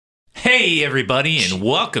Hey everybody, and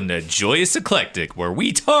welcome to Joyous Eclectic, where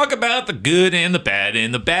we talk about the good and the bad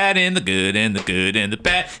and the bad and the good and the good and the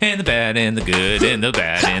bad and the bad and the good and the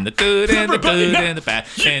bad and the good and the good and the bad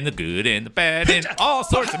and the good and the bad and all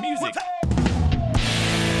sorts of music.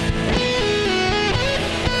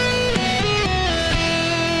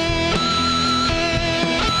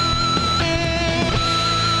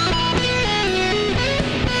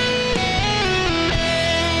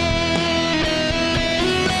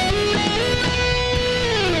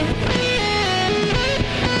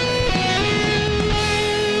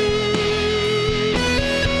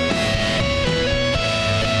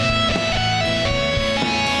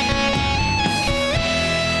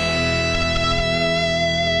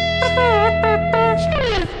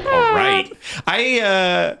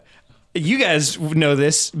 You guys know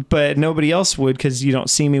this, but nobody else would because you don't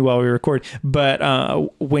see me while we record. But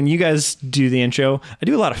when you guys do the intro, I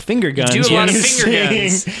do a lot of finger guns. You do a lot of finger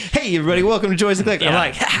guns. Hey, everybody, welcome to Joy's Eclectic. I'm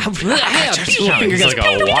like, It's like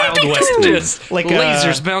a Wild West Just like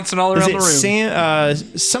lasers bouncing all around the room. Sam,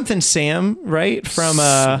 something Sam, right? From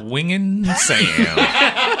Swinging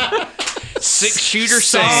Sam. Six-shooter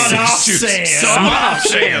Sam. Sawed-off Sam. Sawed-off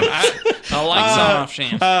Sam. I like Sawed-off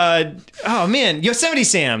Sam. Oh man, Yosemite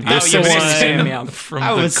Sam. That's the the one. Sam, yeah. From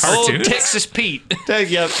I the was cartoons. Old Texas Pete.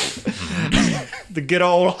 Yep. The good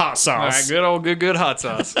old hot sauce. All right, good old good hot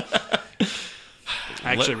sauce.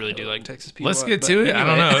 I actually really do like Texas Pete. Let's get to it. I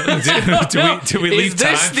don't know. Do we leave Is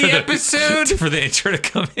this time the episode? for the intro to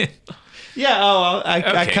come in? Yeah, I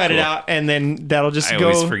Okay, cut it cool. out, and then that'll just I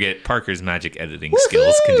go. always forget Parker's magic editing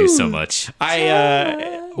skills can do so much.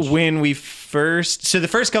 When we first, the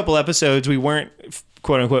first couple episodes, we weren't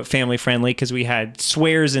quote unquote family friendly because we had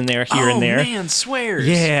swears in there here and there. Oh man, swears.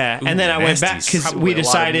 Yeah, and then I went back nasties. because Probably we a lot of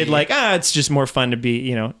decided meat. it's just more fun to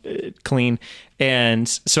be clean, and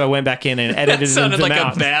so I went back in and edited Sounded them like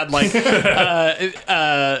out. a bad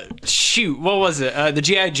shoot. What was it? The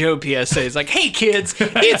GI Joe PSA is like, "Hey kids,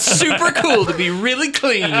 it's super cool to be really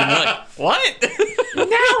clean." And I'm like, what?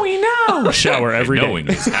 Now we know. Shower every day. Knowing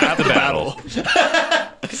is half the battle.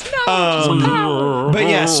 But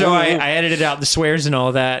yeah, so I edited out the swears and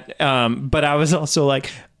all that. But I was also like,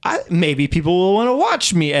 maybe people will want to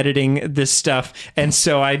watch me editing this stuff. And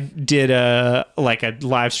so I did a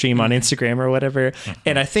live stream on Instagram or whatever.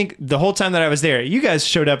 And I think the whole time that I was there, you guys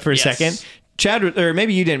showed up for a Yes. second. Chad, or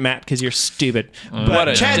maybe you didn't, Matt, because you're stupid. What But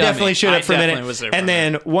a Chad dummy. definitely showed I up for a minute. definitely was there for And a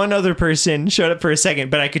then one other person showed up for a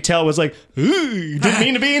second, but I could tell was like, ooh, didn't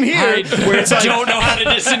mean to be in here. Where it's like, don't know how to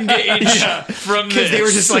disengage from this. because they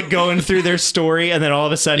were just like going through their story, and then all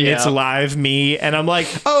of a sudden it's Yeah. live me, and I'm like,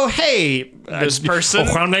 oh hey, This person?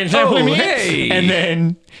 oh hey. and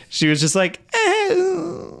then she was just like,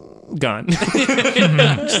 gone.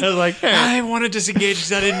 I was like, I want to disengage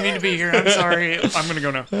because I didn't mean to be here. I'm sorry. I'm gonna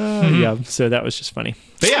go now. yeah. So that was just funny.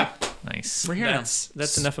 But yeah, Nice. We're here now.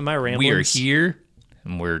 that's enough of my ramblings. We are here,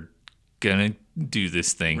 and we're gonna do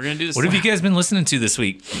this thing. We're gonna do this What have thing. you guys been listening to this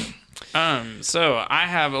week? So I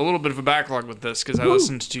have a little bit of a backlog with this because I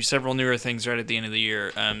listened to several newer things right at the end of the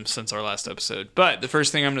year since our last episode. But the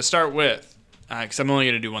first thing I'm going to start with, because I'm only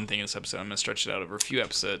going to do one thing in this episode, I'm going to stretch it out over a few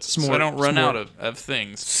episodes so I don't run out of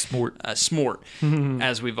things. Smort. Smort,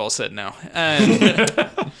 as we've all said now.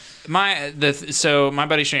 My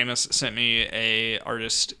buddy Seamus sent me a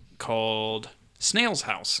artist called Snail's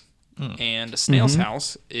House, and Snail's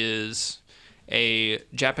House is a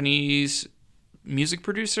Japanese music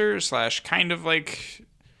producer / kind of like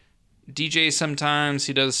DJ sometimes.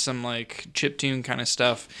 He does some like chiptune kind of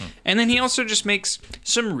stuff. And then he also just makes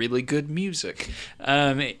some really good music.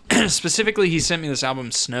 Specifically, he sent me this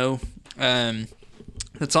album Snow.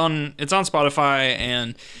 It's on Spotify,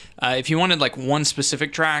 and if you wanted like one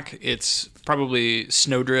specific track, it's probably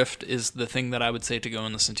Snowdrift is the thing that I would say to go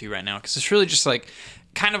and listen to right now, because it's really just like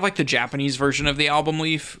kind of like the Japanese version of the album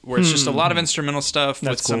Leaf, where it's just a lot of instrumental stuff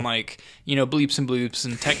with some like bleeps and bloops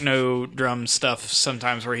and techno drum stuff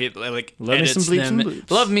sometimes, where he like Love me edits some bleeps them. and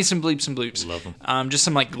bloops. Love me some bleeps and bloops. Love 'em. Just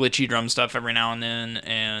some like glitchy drum stuff every now and then,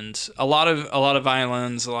 and a lot of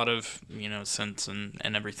violins, a lot of synths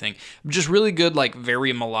and everything. Just really good, like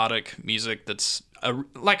very melodic music. That's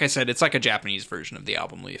like I said, it's like a Japanese version of the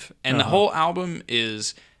album Leaf, and the whole album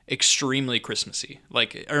is extremely Christmassy,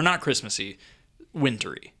 or not Christmassy,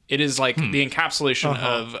 wintry. It is like the encapsulation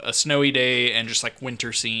of a snowy day and just like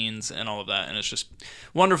winter scenes and all of that, and it's just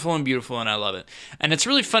wonderful and beautiful, and I love it. And it's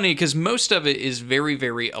really funny because most of it is very,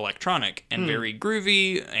 very electronic and very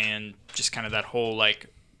groovy and just kind of that whole like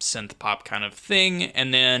synth pop kind of thing.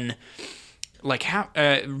 And then like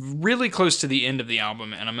really close to the end of the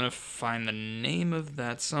album, and I'm gonna find the name of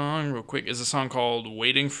that song real quick, is a song called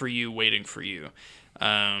Waiting for You, Waiting for You.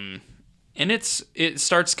 And it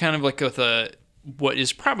starts kind of like with what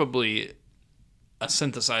is probably a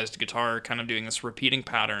synthesized guitar kind of doing this repeating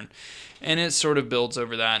pattern, and it sort of builds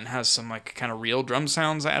over that and has some like kind of real drum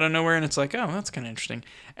sounds out of nowhere, and it's like, oh, that's kind of interesting.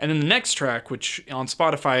 And then the next track, which on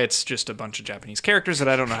Spotify it's just a bunch of Japanese characters that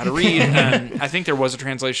I don't know how to read, and I think there was a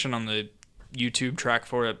translation on the YouTube track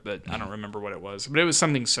for it, but I don't remember what it was, but it was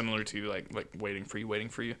something similar to like waiting for you.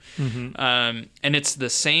 Mm-hmm. And it's the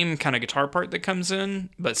same kind of guitar part that comes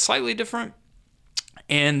in but slightly different,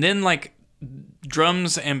 and then like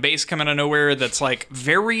drums and bass come out of nowhere that's like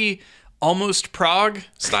very almost prog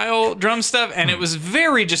style drum stuff, and it was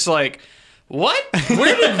very just like, what?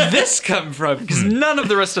 Where did this come from? Because none of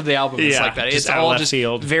the rest of the album is like that. It's all just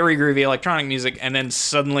very groovy electronic music, and then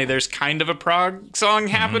suddenly there's kind of a prog song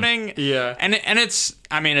happening. Yeah. And it's,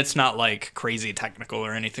 I mean, it's not like crazy technical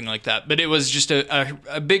or anything like that, but it was just a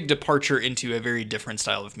big departure into a very different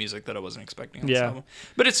style of music that I wasn't expecting on this album.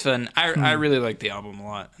 But it's fun. I really like the album a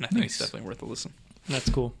lot, and I think it's definitely worth a listen.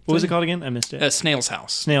 That's cool. What was it called again? I missed it. Snail's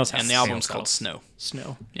House. Snail's House. And the album's called Snow.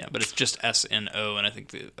 Snow. Yeah, but it's just SNO, and I think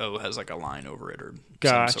the O has like a line over it or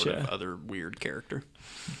Gotcha. some sort of other weird character.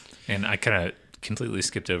 And I kind of completely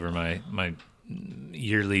skipped over my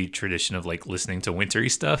yearly tradition of like listening to wintry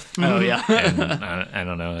stuff. Oh yeah. And I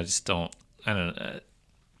don't know.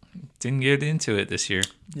 Didn't get into it this year.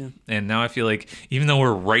 Yeah. And now I feel like even though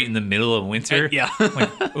we're right in the middle of winter, like,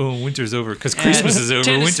 oh, winter's over because Christmas is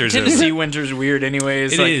over, winter's Tennessee over. winter's weird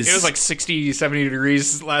anyways. It is. It was like 60, 70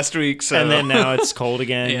 degrees last week. So. And then now it's cold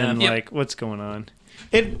again, Yeah. and Yep. like, what's going on?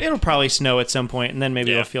 It'll probably snow at some point, and then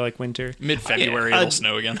maybe it'll feel like winter. Mid-February it'll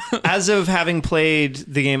snow again. As of having played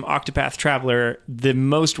the game Octopath Traveler, the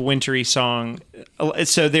most wintry song.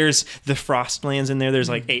 So there's the Frostlands in there. There's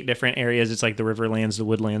like 8 different areas. It's like the Riverlands, the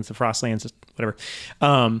Woodlands, the Frostlands, whatever.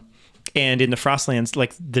 And in the Frostlands,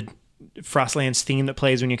 like the Frostlands theme that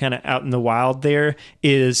plays when you're kind of out in the wild there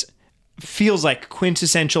feels like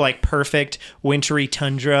quintessential, like perfect wintry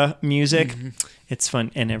tundra music. Mm-hmm. It's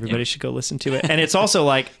fun, and everybody should go listen to it. And it's also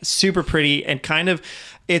like super pretty and kind of,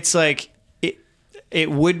 it's like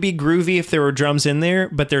it would be groovy if there were drums in there,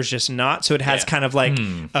 but there's just not. So it has kind of like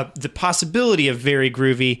the possibility of very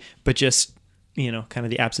groovy, but just, kind of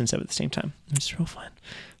the absence of it at the same time. It's real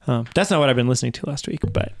fun. That's not what I've been listening to last week,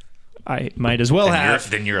 but I might as well have.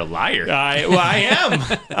 Then you're a liar.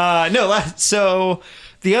 I am. So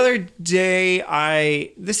the other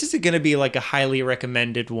day, this isn't going to be like a highly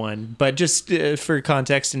recommended one, but just for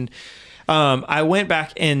context, and I went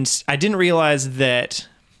back and I didn't realize that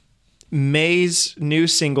May's new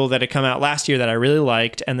single that had come out last year that I really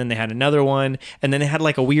liked, and then they had another one, and then they had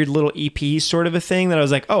like a weird little EP sort of a thing that I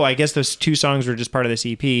was like, oh, I guess those 2 songs were just part of this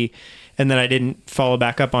EP, and then I didn't follow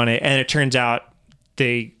back up on it, and it turns out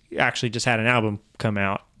they actually just had an album come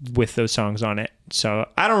out with those songs on it. So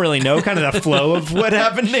I don't really know kind of the flow of what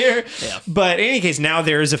happened there. Yeah. But in any case, now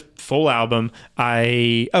there is a full album.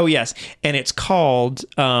 And it's called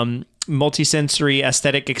Multisensory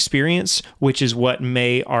Aesthetic Experience, which is what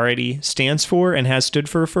May already stands for and has stood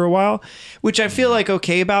for a while, which I feel like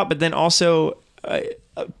okay about, but then also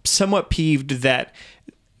somewhat peeved that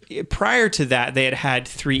prior to that, they had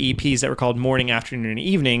 3 EPs that were called Morning, Afternoon, and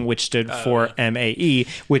Evening, which stood for MAE,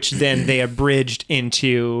 which then they abridged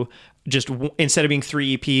into just, instead of being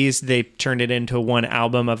 3 EPs, they turned it into one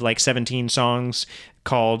album of like 17 songs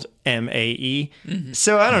called MAE. Mm-hmm.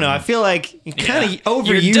 So I don't know. I feel like kind of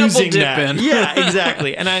overusing that. Yeah,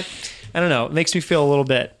 exactly. And I don't know. It makes me feel a little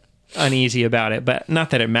bit uneasy about it, but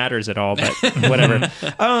not that it matters at all, but whatever.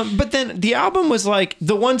 But then the album was like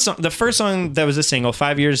the first song that was a single,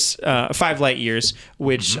 5 Light Years,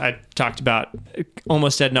 which I talked about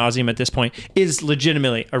almost ad nauseum at this point, is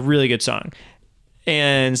legitimately a really good song.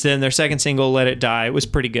 And then their second single, Let It Die, was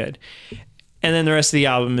pretty good. And then the rest of the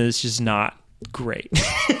album is just not great.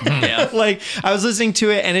 Yeah. Like I was listening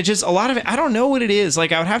to it and it just, a lot of it, I don't know what it is.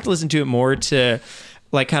 Like I would have to listen to it more to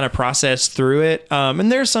like kind of process through it.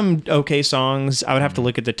 And there's some okay songs. I would have to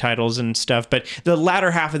look at the titles and stuff, but the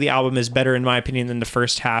latter half of the album is better in my opinion than the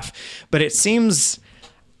first half. But it seems,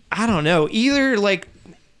 I don't know, either like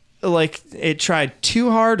it tried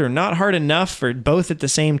too hard or not hard enough or both at the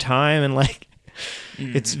same time. And like,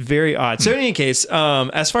 it's very odd. So in any case,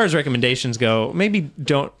 as far as recommendations go, maybe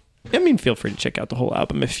feel free to check out the whole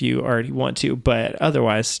album if you already want to, but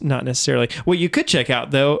otherwise, not necessarily. What you could check out,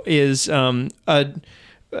 though, is we're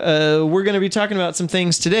going to be talking about some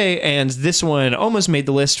things today, and this one almost made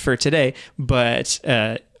the list for today, but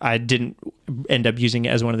I didn't end up using it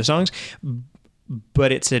as one of the songs.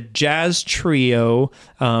 but it's a jazz trio.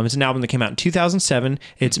 It's an album that came out in 2007.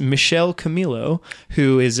 It's Michel Camilo,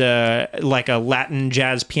 who is like a Latin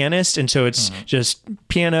jazz pianist, and so it's just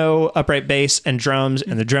piano, upright bass, and drums,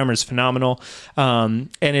 and the drummer's phenomenal. And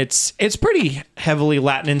it's pretty heavily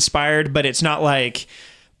Latin inspired, but it's not like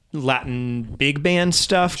Latin big band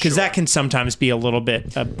stuff, because that can sometimes be a little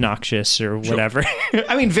bit obnoxious or whatever.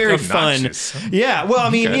 I mean, very Obnoxious. fun. Yeah. Well, I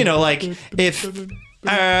mean, Okay. you know, like if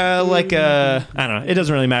I don't know, it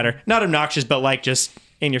doesn't really matter. Not obnoxious, but like just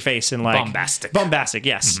in your face and like Bombastic. Bombastic.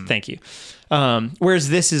 Yes. Thank you. Whereas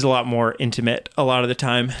this is a lot more intimate a lot of the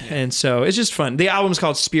time. And so it's just fun. The album's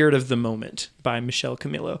called Spirit of the Moment by Michel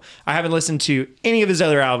Camilo. I haven't listened to any of his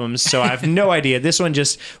other albums, so I have no idea. This one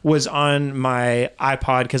just was on my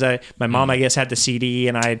iPod because my mom, I guess, had the CD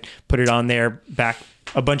and I put it on there back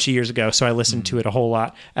a bunch of years ago. So I listened to it a whole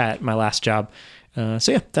lot at my last job.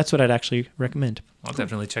 So yeah, that's what I'd actually recommend. I'll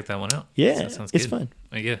definitely check that one out. Yeah, That sounds it's good. fun.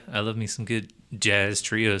 Yeah, I love me some good jazz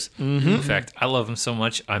trios. In fact, I love them so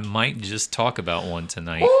much, I might just talk about one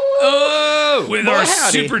tonight. Oh, With boy, our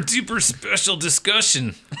howdy. super duper special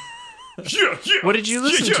discussion. What did you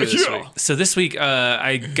listen to this week? So this week,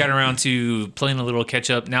 I got around to playing a little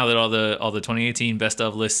catch up. Now that all the 2018 best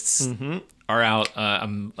of lists are out,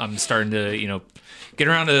 I'm starting to get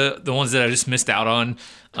around to the ones that I just missed out on.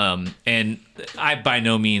 And I by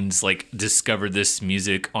no means like discovered this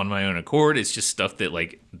music on my own accord. It's just stuff that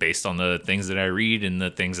like based on the things that I read and the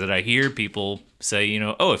things that I hear, people say,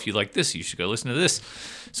 oh, if you like this, you should go listen to this.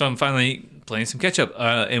 So I'm finally playing some catch up.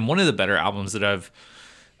 And one of the better albums that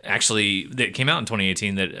that came out in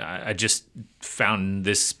 2018 that I just found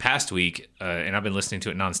this past week, and I've been listening to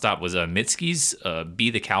it nonstop, was Mitski's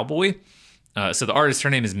Be the Cowboy. So the artist, her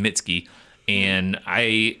name is Mitski, and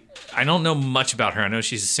I don't know much about her. I know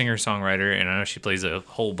she's a singer-songwriter, and I know she plays a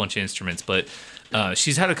whole bunch of instruments, but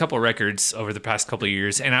she's had a couple records over the past couple of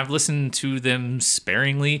years, and I've listened to them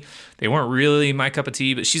sparingly. They weren't really my cup of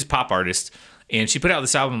tea, but she's a pop artist. And she put out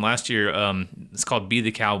this album last year. It's called Be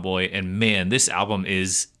the Cowboy. And man, this album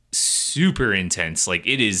is super intense. Like,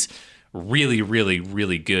 it is really, really,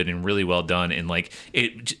 really good and really well done. And like,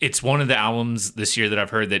 it's one of the albums this year that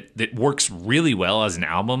I've heard that works really well as an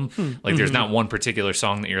album. Like, there's not one particular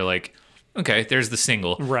song that you're like, okay, there's the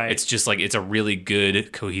single. Right. It's just like, it's a really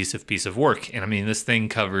good, cohesive piece of work. And I mean, this thing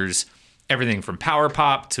covers everything from power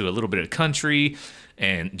pop to a little bit of country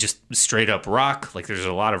and just straight up rock. Like, there's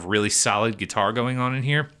a lot of really solid guitar going on in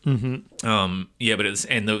here. Yeah, but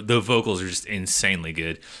the vocals are just insanely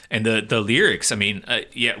good, and the lyrics. I mean,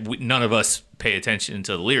 none of us pay attention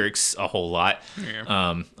to the lyrics a whole lot,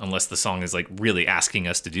 unless the song is like really asking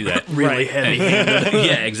us to do that. Really heavy-handed.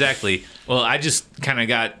 Yeah, exactly. Well, I just kind of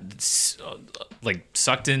got like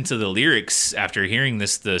sucked into the lyrics after hearing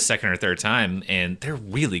this the second or third time, and they're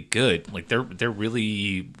really good. Like, they're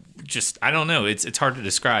really just, I don't know, it's hard to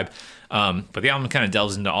describe. But the album kind of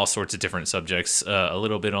delves into all sorts of different subjects, a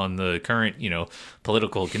little bit on the current,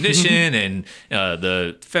 political condition and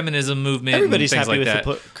the feminism movement. Everybody's and things happy like with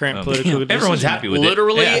that. the current political condition. Everyone's happy with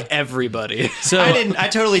Literally it. Yeah. everybody. So I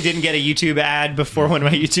totally didn't get a YouTube ad before one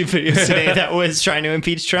of my YouTube videos today that was trying to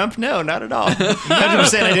impeach Trump. No, not at all.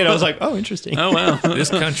 100% I did. I was like, oh, interesting. Oh, wow. this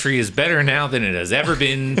country is better now than it has ever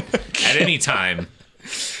been at any time.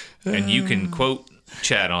 And you can quote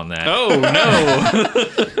Chad on that. Oh,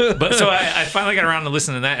 no. But so I finally got around to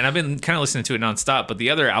listening to that, and I've been kind of listening to it nonstop. But the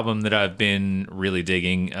other album that I've been really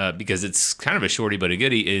digging, because it's kind of a shorty but a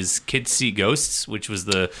goodie, is Kids See Ghosts, which was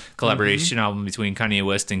the collaboration album between Kanye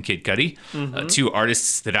West and Kid Cudi, two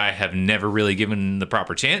artists that I have never really given the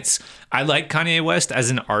proper chance. I like Kanye West as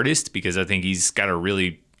an artist because I think he's got a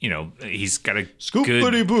really, he's got a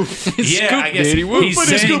good... boo. Yeah, I guess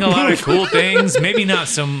he's saying a lot of cool things. Maybe not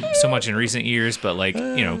so much in recent years, but like,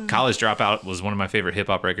 College Dropout was one of my favorite hip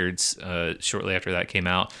hop records shortly after that came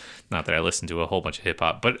out. Not that I listened to a whole bunch of hip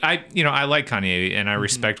hop, but I like Kanye and I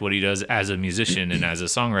respect what he does as a musician and as a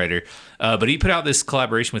songwriter. But he put out this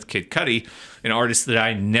collaboration with Kid Cudi, an artist that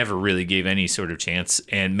I never really gave any sort of chance.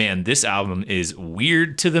 And man, this album is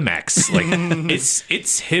weird to the max. Like,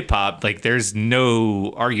 it's hip hop. Like, there's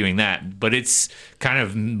no arguing that, but it's kind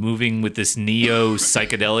of moving with this neo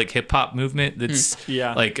psychedelic hip hop movement. That's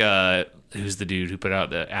like, who's the dude who put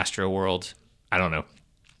out the Astro World? I don't know.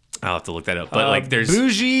 I'll have to look that up. But like, there's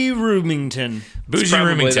Bougie Roomington. Bougie probably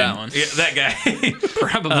Roomington. that one. Yeah, that guy.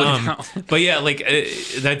 Probably not. But yeah, like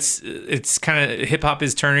it's kind of hip hop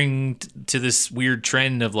is turning to this weird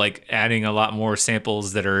trend of like adding a lot more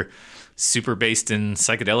samples that are super based in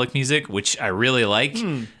psychedelic music, which I really like.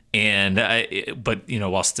 And but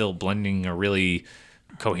while still blending a really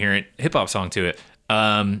coherent hip hop song to it.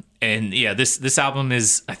 And yeah, this album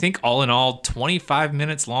is, I think, all in all 25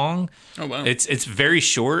 minutes long. Oh, wow. It's very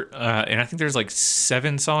short, and I think there's like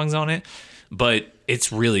 7 songs on it, but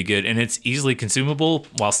it's really good and it's easily consumable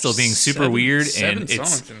while still being super weird. Seven And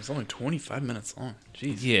songs, and it's only 25 minutes long.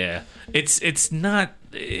 Jeez. yeah, it's not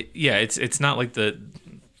like the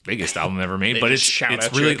biggest album ever made, but just shout it's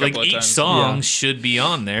at you really a couple like of each times. song Yeah. should be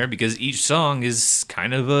on there because each song is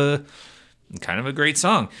kind of a great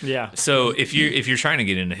song. Yeah. So if you're trying to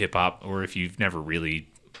get into hip hop, or if you've never really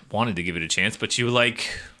wanted to give it a chance, but you like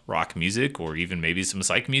rock music or even maybe some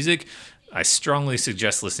psych music, I strongly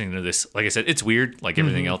suggest listening to this. Like I said, it's weird, like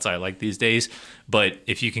everything else I like these days. But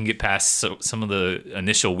if you can get past some of the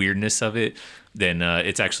initial weirdness of it, then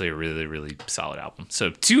it's actually a really, really solid album.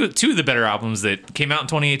 So two of the better albums that came out in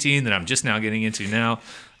 2018 that I'm just now getting into now.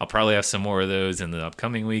 I'll probably have some more of those in the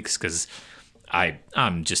upcoming weeks because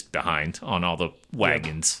I'm just behind on all the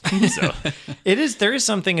wagons. So There is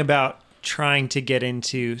something about trying to get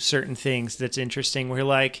into certain things that's interesting where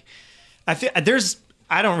like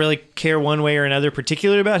I don't really care one way or another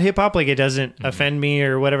particularly about hip hop. Like it doesn't offend me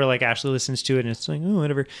or whatever. Like Ashley listens to it and it's like, oh,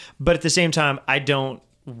 whatever. But at the same time, I don't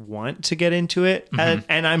want to get into it.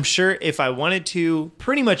 And I'm sure if I wanted to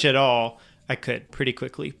pretty much at all, I could pretty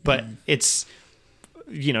quickly, but it's,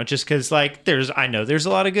 just because like I know there's a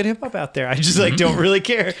lot of good hip hop out there. I just like don't really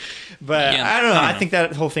care. But Yeah, I don't know. I don't I know. think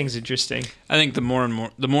that whole thing's interesting. I think the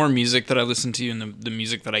more music that I listen to and the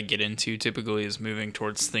music that I get into typically is moving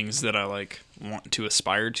towards things that I like want to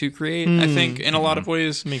aspire to create. I think in a lot of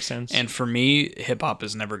ways Makes sense. And for me, hip hop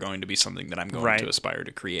is never going to be something that I'm going Right. to aspire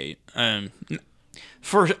to create.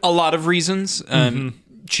 For a lot of reasons,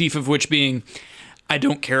 chief of which being I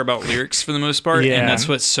don't care about lyrics for the most part, Yeah. and that's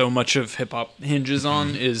what so much of hip hop hinges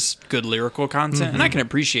on is good lyrical content, and I can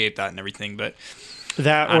appreciate that and everything, but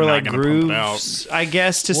That I'm or not like gonna pump it grooves, I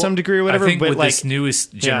guess, to some degree or whatever. I think but with like, this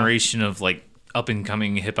newest generation of like up and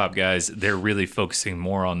coming hip hop guys, they're really focusing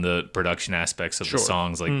more on the production aspects of the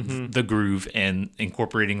songs, like the groove and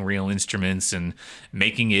incorporating real instruments and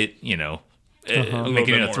making it, making bit it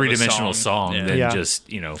more a of a 3-dimensional song. song Yeah. than Yeah. just,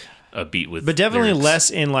 a beat with. but definitely lyrics. less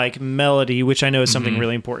in like melody, which I know is something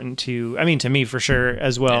really important to me for sure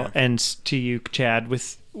as well, Yeah. and to you, Chad,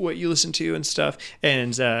 with what you listen to and stuff.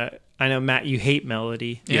 And I know, Matt, you hate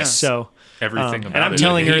melody. Yes. So Everything about and I'm it.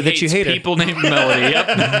 telling he her that you hates hate her. people named Melody.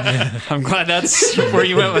 Yep, I'm glad that's where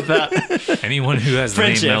you went with that. Anyone who has the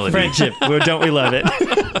name Melody Friendship. Well, don't we love it?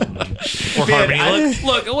 or Man, Harmony.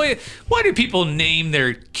 Look, wait, why do people name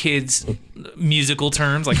their kids musical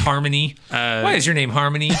terms like Harmony? Why is your name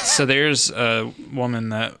Harmony? So there's a woman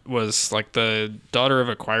that was like the daughter of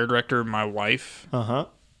a choir director my wife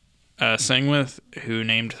sang with, who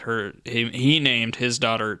named her. He named his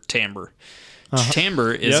daughter Timbre.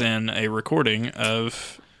 Timbre is Yep. in a recording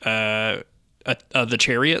of the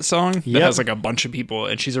Chariot song that Yep. has like a bunch of people,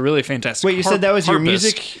 and she's a really fantastic. Wait, you said that was your harpist.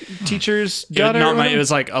 music teacher's It was daughter? not or my. It whatever? was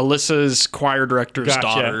like Alyssa's choir director's Gotcha.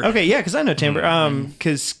 daughter. Okay, yeah, because I know Timbre.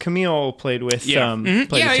 Because Camille played with Yeah. played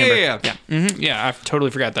with yeah, Timbre. yeah. Yeah, I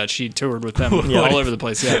totally forgot that she toured with them all over the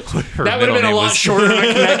place. Yeah, Her that would have middle been a name lot was- shorter of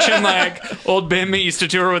a connection. Like old bandmate used to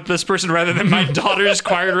tour with this person rather than my daughter's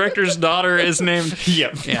choir director's daughter is named.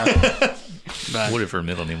 Yep. Yeah, but What if her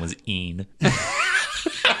middle name was Ian?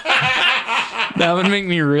 that would make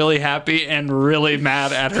me really happy and really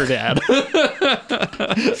mad at her dad.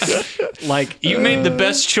 Like, you made the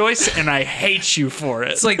best choice, and I hate you for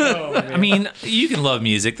it. It's like, I mean, you can love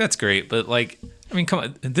music, that's great, but like, I mean, come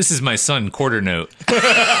on, this is my son, quarter note. What?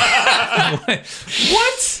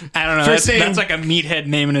 I don't know. First name- That's like a meathead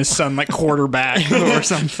naming his son like quarterback or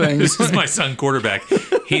something. This is my son, quarterback.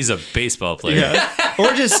 He's a baseball player. Yeah.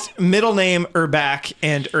 Or just middle name Urbach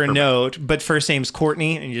and Note, but first name's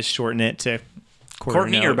Courtney, and you just shorten it to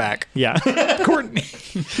Courtney Note. Urbach. Yeah. Courtney.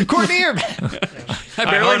 Courtney Urbach. I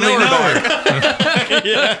barely know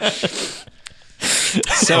her.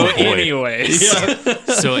 So, Oh, boy. anyways,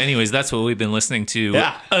 So, anyways, that's what we've been listening to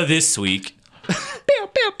Yeah. this week. pew,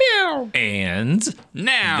 pew, pew. And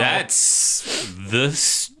Now that's the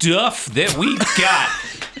stuff that we got.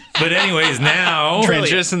 But anyways, now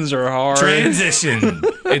transitions are hard. transition.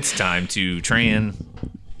 It's time to transition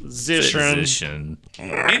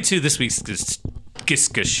into this week's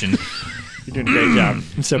discussion. You're doing a great job.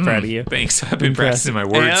 I'm so proud of you. Thanks. I've been practicing my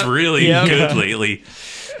words Yep. really Yep. good lately.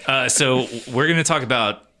 So we're going to talk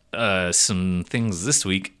about some things this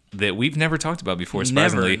week that we've never talked about before,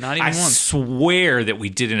 surprisingly. Never, not even I once. swear that we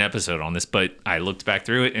did an episode on this, but I looked back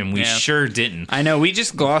through it and we sure didn't. I know, we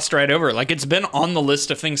just glossed right over it. Like, it's been on the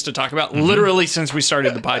list of things to talk about literally since we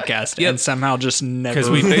started the podcast, and somehow just never. Because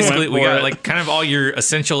we basically went for got it. like kind of all your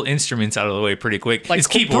essential instruments out of the way pretty quick. Like, It's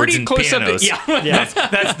keyboards pretty and close up to- pianos. yeah.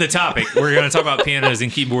 That's the topic. We're going to talk about pianos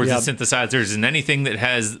and keyboards Yep. and synthesizers and anything that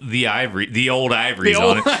has the old ivories The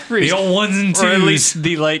old on it. ivories. The old ones and twos. or at least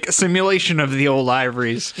the like simulation of the old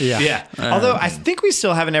ivories. Yeah. Although I think we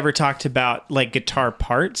still haven't ever talked about like guitar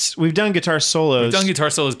parts. We've done guitar solos. We've done guitar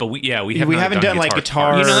solos, but we haven't done, like,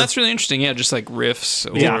 guitar- parts. You know, that's really interesting. Yeah, just like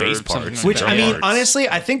riffs or Yeah. bass something parts. like Which that. I mean, parts. honestly,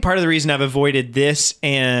 I think part of the reason I've avoided this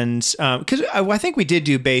and because I think we did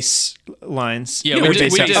do bass lines. Yeah, Or we did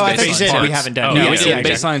bass bass Oh, I thought you lines. said we Parts. haven't done. Oh, No, yeah, we yeah, did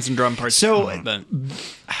exactly. bass lines and drum parts. So- but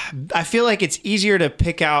I feel like it's easier to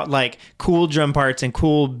pick out like cool drum parts and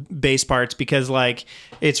cool bass parts because like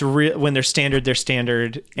it's real when they're standard,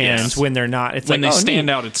 and Yes. when they're not, it's when like they oh, stand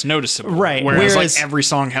neat. out, it's noticeable. Right, Whereas, whereas- like every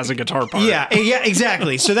song has a guitar part. Yeah,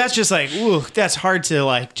 exactly. So that's just like, ooh, that's hard to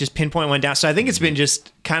like just pinpoint one down. So I think it's been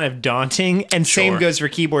just kind of daunting. And same Sure. goes for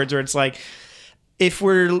keyboards where it's like, if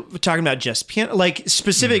we're talking about just piano, like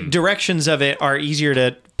specific directions of it are easier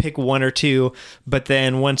to pick one or two. But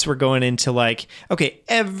then once we're going into like, okay,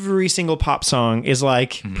 every single pop song is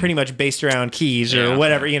like pretty much based around keys or Yeah.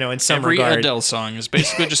 whatever, in some Every regard. Adele song is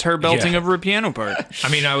basically just her belting Yeah. over a piano part. I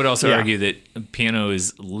mean, I would also Yeah. argue that piano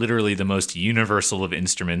is literally the most universal of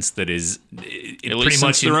instruments that is pretty least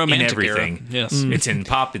much since the in Romantic era. everything. Yes. It's in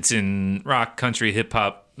pop, it's in rock, country, hip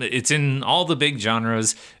hop. It's in all the big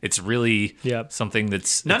genres. It's really Yep. something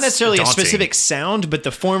that's Not it's necessarily daunting. a specific sound, but the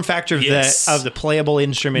form factor of Yes. the playable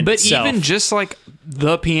instrument But itself. even just like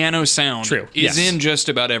the piano sound True. is Yes. in just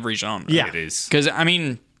about every genre. Yeah. It is. Because I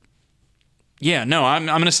mean, yeah, no, I'm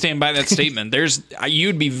going to stand by that statement.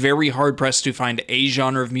 You'd be very hard pressed to find a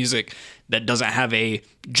genre of music that doesn't have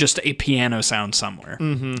just a piano sound somewhere,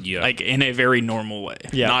 Yeah. like in a very normal way,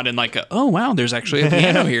 Yeah. not in like oh wow, there's actually a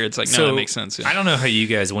piano here. It's like no, that makes sense. Yeah. I don't know how you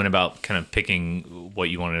guys went about kind of picking what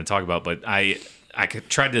you wanted to talk about, but I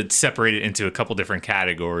tried to separate it into a couple different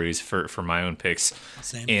categories for my own picks.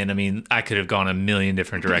 Same. And I mean, I could have gone a million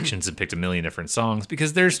different directions and picked a million different songs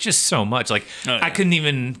because there's just so much. Like, Oh, yeah. I couldn't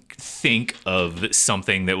even think of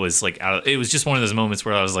something that was like it was just one of those moments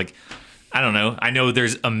where I was like, I don't know. I know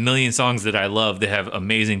there's a million songs that I love that have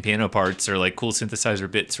amazing piano parts or like cool synthesizer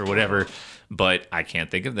bits or whatever, but I can't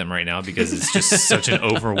think of them right now because it's just such an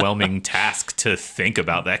overwhelming task to think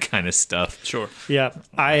about that kind of stuff. Sure. Yeah,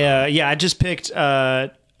 I just picked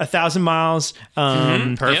 1,000 Miles.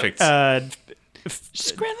 Perfect.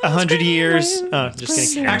 100 years. Oh,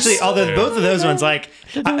 just kidding. Actually, although both of those ones, like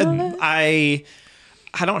I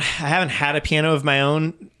haven't had a piano of my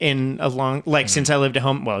own in a long, like since I lived at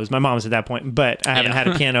home. Well, it was my mom's at that point, but I haven't had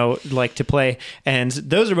a piano like to play. And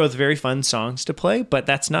those are both very fun songs to play. But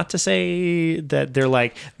that's not to say that they're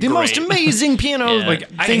like the most amazing piano Yeah. like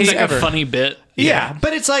I things think like ever. a funny bit. Yeah,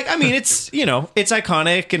 but it's like, I mean, it's, it's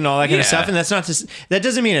iconic and all that kind of Yeah. stuff. And that's not to, that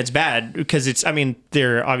doesn't mean it's bad because it's, I mean,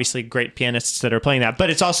 there are obviously great pianists that are playing that, but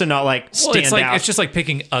it's also not like Well, stand it's like out. it's just like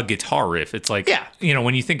picking a guitar riff. It's like, Yeah.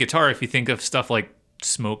 when you think guitar riff, you think of stuff like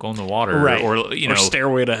Smoke on the Water, Right. or Or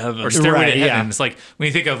Stairway to Heaven. or Stairway Right, to Heaven. yeah. It's like when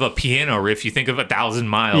you think of a piano riff, you think of 1,000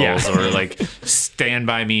 Miles Yeah. or like Stand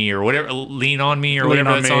by Me or whatever, Lean on Me or Lean whatever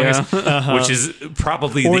on that song Me, is, which is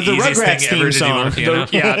probably Or the the easiest Rugrats thing ever to theme do on a song. piano.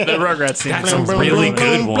 Yeah, the Rugrats theme. That's a really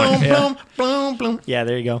good one. Yeah,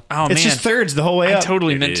 there you go. Oh, it's man. just thirds the whole way I up.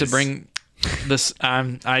 totally It meant to is. bring this.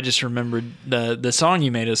 I just remembered the song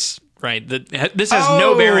you made us. Right. This has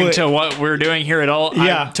no Oh, bearing to what we're doing here at all.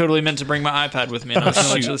 Yeah. I totally meant to bring my iPad with me, and I was going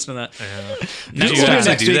to let you listen to that. Did Next you time. actually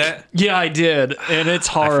Next do week. that? Yeah, I did, and it's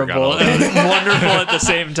horrible all and wonderful at the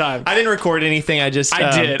same time. I didn't record anything. I just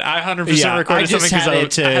I did. I 100% yeah, recorded I just something had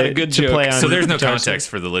because it I had a good to joke. play on. So there's no guitar. context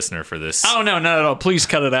for the listener for this. Oh no, not at all. Please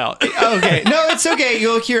cut it out. Okay, no, it's okay.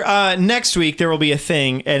 You'll hear next week. There will be a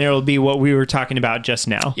thing, and it'll be what we were talking about just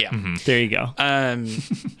now. Yeah. There you go.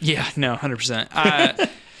 Yeah, no, 100%.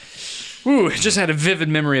 Ooh, just had a vivid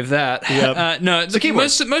memory of that. Yep. No,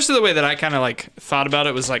 keyboards. most of the way that I kind of like thought about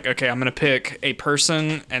it was like, okay, I'm gonna pick a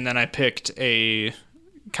person, and then I picked a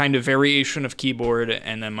kind of variation of keyboard,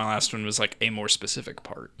 and then my last one was like a more specific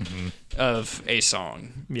part of a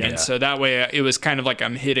song. Yeah. And so that way it was kind of like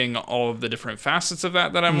I'm hitting all of the different facets of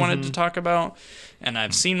that I wanted to talk about. And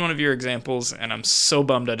I've seen one of your examples, and I'm so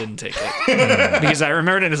bummed I didn't take it because I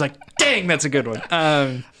remembered it. It's like, Dang, that's a good one.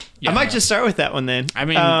 I might just start with that one then. I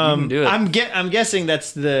mean, you can do it. I'm guessing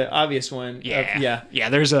that's the obvious one. Yeah.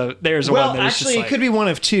 There's a Well, one that's actually, just like, it could be one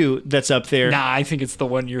of two that's up there. Nah, I think it's the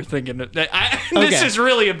one you're thinking. This Okay. is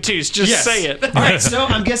really obtuse. Just Yes. say it. All right, so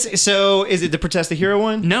I'm guessing. So is it the Protest the Hero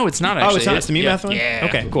one? No, it's not actually. Oh, it's not. It's the Meat Yeah. Math one? Yeah.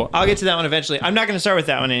 Okay, cool. I'll get to that one eventually. I'm not going to start with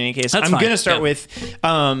that one in any case. That's I'm fine. going to start Yeah. with.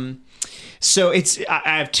 So I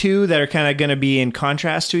have two that are kind of going to be in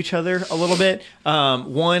contrast to each other a little bit.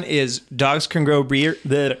 One is Dogs Can Grow Beard.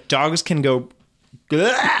 The Dogs Can Go.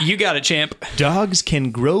 You got it, champ. Dogs Can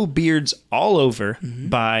Grow Beards All Over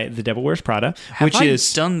by The Devil Wears Prada, which Have I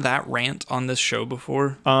is done that rant on this show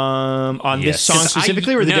before? on this Yes. song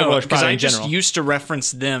specifically, or The Devil Wears Prada I in just general. used to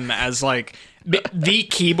reference them as like the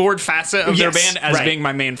keyboard facet of their Yes, band as right. being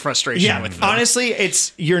my main frustration Yeah, with them. honestly,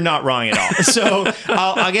 you're not wrong at all. So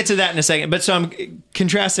I'll get to that in a second. But so I'm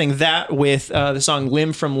contrasting that with the song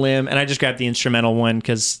 "Limb from Limb," and I just grabbed the instrumental one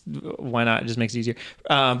because why not? It just makes it easier.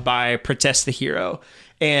 By Protest the Hero.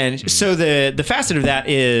 And so the facet of that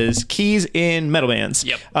is keys in metal bands.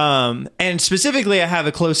 Yep. And specifically, I have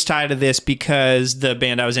a close tie to this because the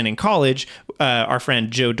band I was in college, our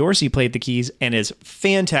friend Joe Dorsey played the keys and is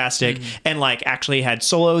fantastic and like actually had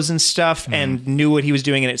solos and stuff and knew what he was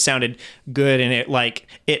doing and it sounded good and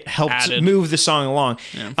it helped Added. move the song along.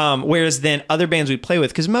 Whereas then other bands we play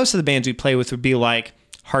with, because most of the bands we play with would be like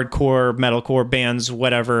hardcore, metalcore bands,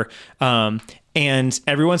 whatever. And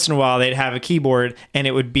every once in a while they'd have a keyboard and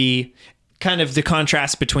it would be kind of the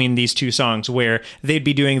contrast between these two songs where they'd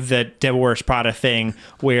be doing the Devil Wears Prada thing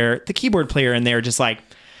where the keyboard player in there just like,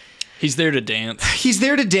 He's there to dance. he's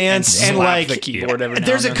there to dance and slap like the keyboard every now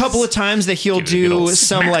there's a and then. couple of times that he'll Give it a good do old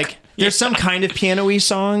some smack. like there's some kind of piano-y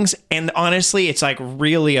songs and honestly it's like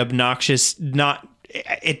really obnoxious, not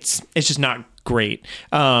it's just not great.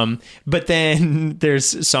 But then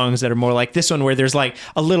there's songs that are more like this one where there's like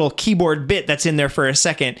a little keyboard bit that's in there for a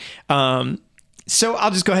second. So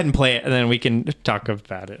I'll just go ahead and play it and then we can talk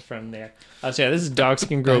about it from there. So yeah, this is Dogs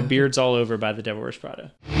Can Grow Beards All Over by The Devil Wears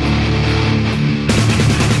Prada.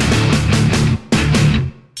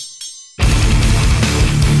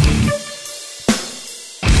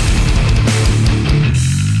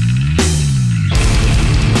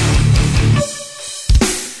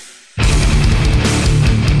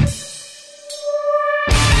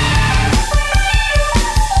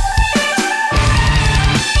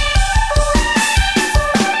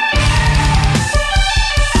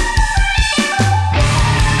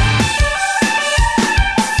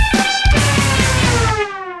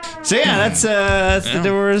 So yeah, that's The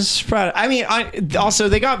Devil Wears Prada. I mean, also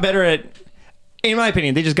they got better at, in my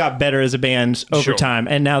opinion, they just got better as a band over Sure. time,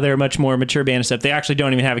 and now they're a much more mature band and stuff. They actually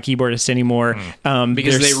don't even have a keyboardist anymore Because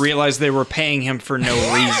there's- they realized they were paying him for no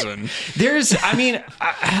reason. There's, I mean,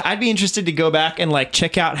 I'd be interested to go back and like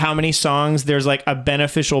check out how many songs there's like a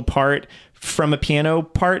beneficial part from a piano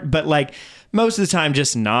part, but like most of the time,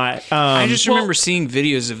 just not. I just remember seeing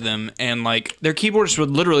videos of them and like their keyboardist would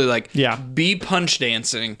literally like Yeah. be punch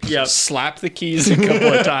dancing, Yep. slap the keys a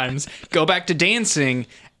couple of times, go back to dancing,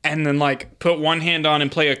 and then like put one hand on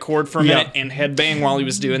and play a chord for a Yep. minute and headbang while he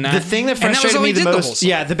was doing that. The thing that And was frustrated all me he the did whole most, song.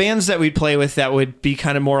 yeah, the bands that we'd play with that would be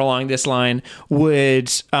kind of more along this line would,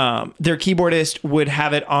 their keyboardist would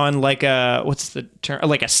have it on like a, what's the term,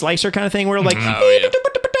 like a slicer kind of thing where like, Oh, yeah.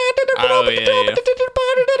 Oh, yeah,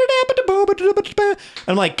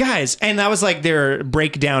 I'm like, guys, and that was like their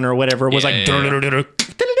breakdown or whatever was like,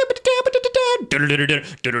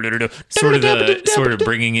 Sort of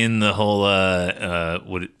bringing in the whole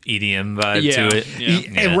what EDM vibe Yeah. to it.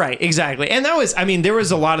 Yeah. Right, exactly. And that was, I mean, there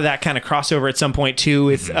was a lot of that kind of crossover at some point too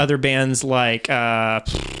with other bands like,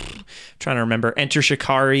 trying to remember, Enter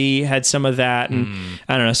Shikari had some of that, and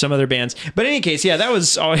I don't know, some other bands. But in any case, yeah, that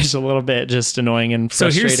was always a little bit just annoying and So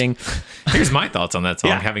frustrating. Here's my thoughts on that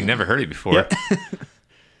song, Yeah. having never heard it before.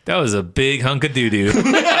 That was a big hunk of doo-doo. I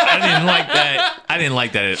didn't like that. I didn't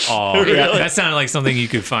like that at all. Really? That sounded like something you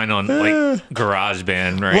could find on like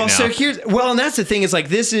GarageBand right Well, now. so and that's the thing is like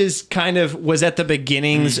this is kind of was at the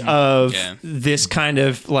beginnings of Yeah. this kind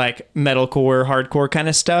of like metalcore, hardcore kind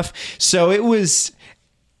of stuff. So it was.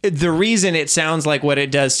 The reason it sounds like what it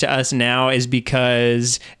does to us now is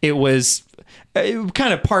because it was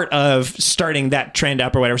kind of part of starting that trend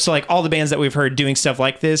up or whatever. So like all the bands that we've heard doing stuff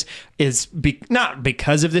like this is not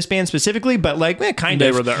because of this band specifically, but like kind They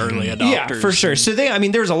of were the early adopters. Yeah, for sure. So I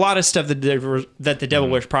mean, there's a lot of stuff that the Devil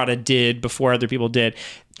Wears Prada did before other people did.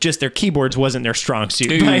 Just their keyboards wasn't their strong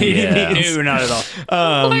suit by any yeah. means. No, not at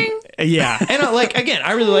all. Yeah, and like again,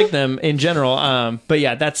 I really like them in general. But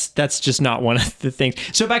yeah, that's just not one of the things.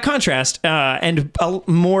 So by contrast, and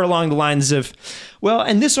more along the lines of, well,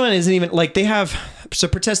 and this one isn't even like they have so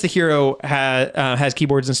Protest the Hero has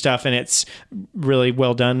keyboards and stuff, and it's really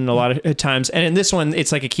well done a lot of times. And in this one,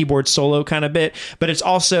 it's like a keyboard solo kind of bit, but it's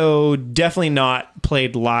also definitely not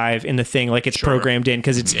played live in the thing, like it's programmed in,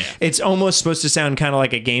 because it's almost supposed to sound kind of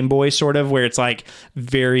like a Game Boy sort of, where it's like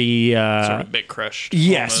very sort of bit crushed.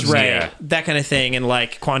 Yes, almost. right. Yeah. That kind of thing, and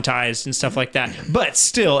like quantized and stuff like that. But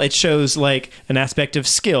still, it shows like an aspect of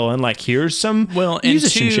skill, and like here's some Well, and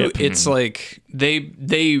musicianship. two, it's like they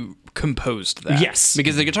composed that. Yes.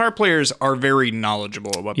 Because the guitar players are very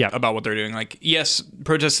knowledgeable Yeah. about what they're doing. Like, yes,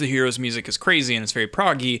 Protest the Heroes music is crazy and it's very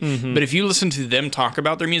proggy, Mm-hmm. but if you listen to them talk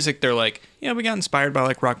about their music, they're like, yeah, we got inspired by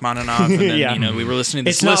like Rachmaninoff, and then, Yeah. you know, we were listening to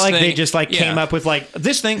this It's not Liszt like they thing. just like came Yeah. up with like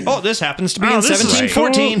this thing. Oh, this happens to be Oh, in this is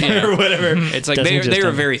 1714 cool. Yeah. or whatever. It's like Doesn't they exist are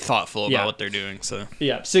on- very thoughtful about Yeah. what they're doing. So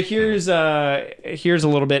Yeah. So here's a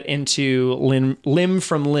little bit into Limb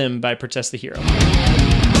from Limb by Protest the Hero.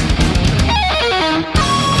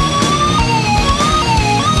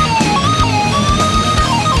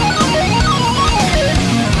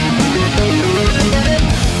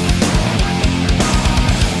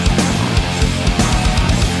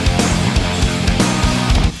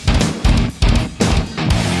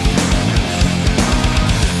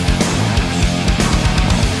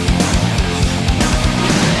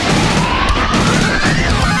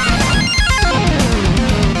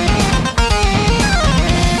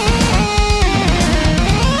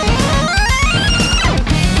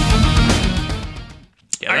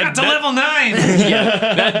 Level 9.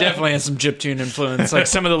 that definitely has some chiptune influence. Like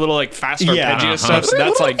some of the little like fast arpeggio stuff.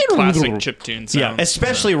 That's like classic chiptune sounds. Yeah,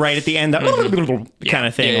 especially right at the end, that kind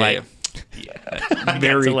of thing. Yeah, like yeah.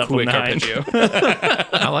 Very to level quick 9. arpeggio.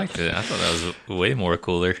 I liked it. I thought that was way more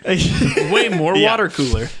cooler. Way more water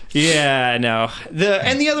cooler. Yeah, no.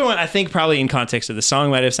 The other one, I think probably in context of the song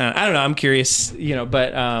might have sounded. I don't know. I'm curious,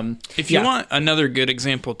 but If you want another good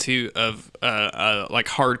example too of like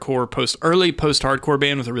early post-hardcore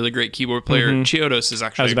band with a really great keyboard player, Chiodos is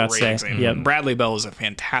actually a great example. yep. Bradley Bell is a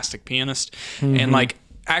fantastic pianist and like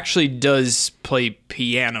actually does play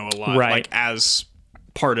piano a lot, Right. like as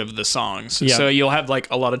part of the songs. Yep. So you'll have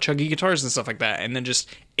like a lot of chuggy guitars and stuff like that, and then just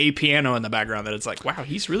a piano in the background that it's like, wow,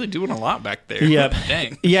 he's really doing a lot back there. Yep.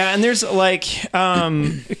 Dang. Yeah, and there's like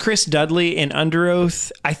Chris Dudley in Under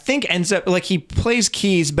Oath, I think ends up like he plays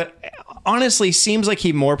keys, but honestly seems like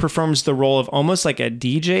he more performs the role of almost like a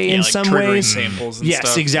DJ in like some triggering ways. samples and yes,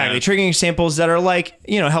 stuff. exactly. Yeah. Triggering samples that are like,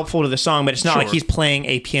 helpful to the song, but it's not like Sure. he's playing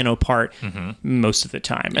a piano part most of the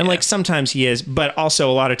time. And like sometimes he is, but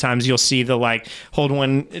also a lot of times you'll see the like hold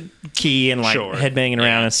one key and like Sure. headbanging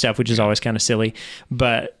around and stuff, which is always kind of silly.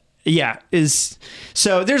 But yeah,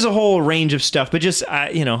 so there's a whole range of stuff, but just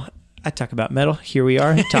I talk about metal. Here we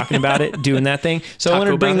are talking about it, doing that thing. So I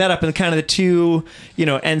wanted to bring that up in kind of the two,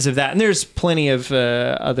 ends of that. And there's plenty of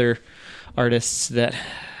other artists that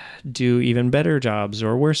do even better jobs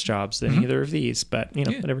or worse jobs than either of these. But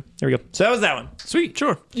whatever. There we go. So that was that one. Sweet,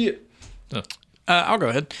 sure. Yeah. I'll go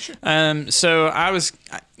ahead. So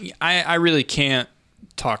I really can't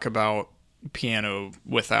talk about piano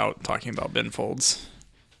without talking about Ben Folds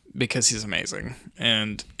because he's amazing.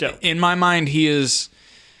 And Dope. in my mind, he is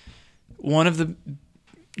one of the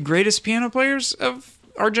greatest piano players of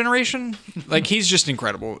our generation. Like, he's just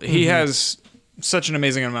incredible. He has such an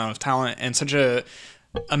amazing amount of talent and such a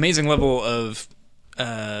amazing level of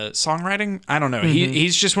songwriting. I don't know.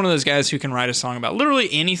 He's just one of those guys who can write a song about literally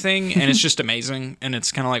anything, and it's just amazing. And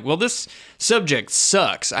it's kind of like, well, this subject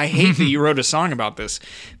sucks. I hate that you wrote a song about this,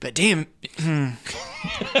 but damn.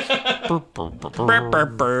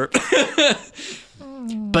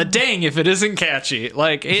 But dang, if it isn't catchy,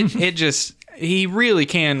 like it just, he really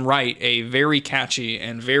can write a very catchy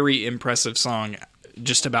and very impressive song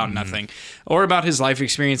just about nothing, or about his life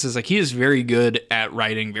experiences. Like, he is very good at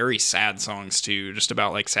writing very sad songs too, just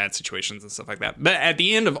about like sad situations and stuff like that. But at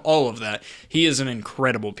the end of all of that, he is an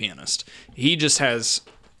incredible pianist. He just has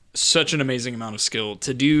such an amazing amount of skill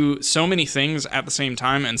to do so many things at the same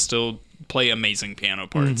time and still play amazing piano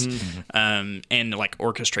parts, and like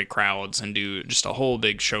orchestrate crowds and do just a whole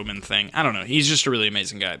big showman thing. I don't know. He's just a really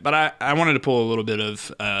amazing guy. But I wanted to pull a little bit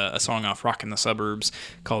of a song off Rockin' the Suburbs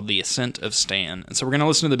called The Ascent of Stan. And so we're going to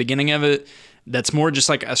listen to the beginning of it. That's more just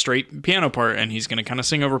like a straight piano part, and he's going to kind of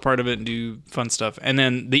sing over part of it and do fun stuff. And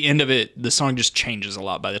then the end of it, the song just changes a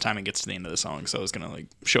lot by the time it gets to the end of the song. So I was going to like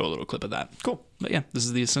show a little clip of that. Cool. But yeah, this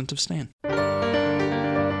is The Ascent of Stan.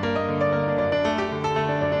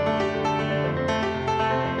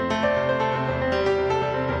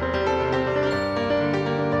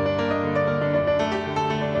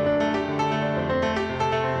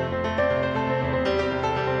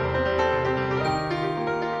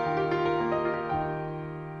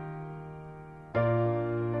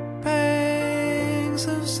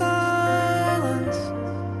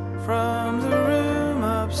 from the room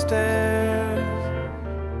upstairs.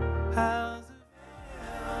 How's it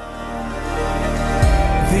feel?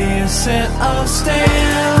 The ascent of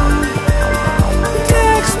Stan, the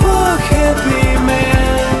textbook hippie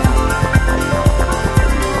man.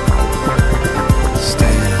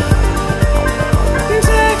 Stan, the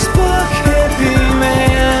textbook hippie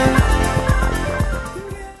man.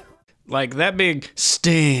 Like that big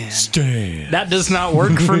Stan. That does not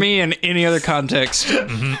work for me in any other context,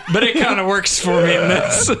 but it kind of works for me in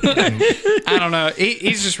this. I don't know.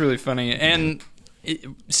 He's just really funny, and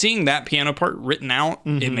seeing that piano part written out,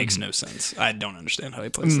 it makes no sense. I don't understand how he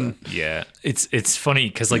plays that. Yeah, it's funny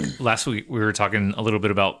because like last week we were talking a little bit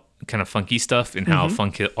about kind of funky stuff and how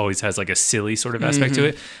funk always has like a silly sort of aspect to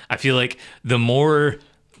it. I feel like the more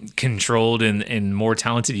controlled and more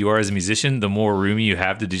talented you are as a musician, the more room you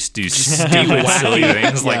have to just do stupid, silly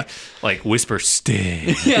things like whisper "Sting"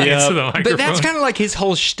 into the microphone. But that's kind of like his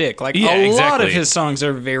whole shtick. Like a lot of his songs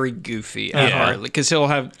are very goofy at heart. Because he'll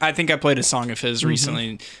have. I think I played a song of his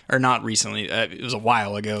recently, or not recently. It was a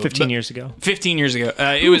while ago. 15 years ago. 15 years ago.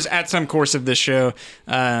 It was at some course of this show,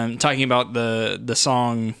 talking about the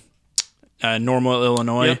song. Normal,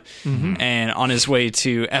 Illinois, and on his way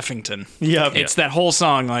to Effington. It's that whole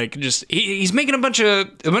song, like just he's making a bunch of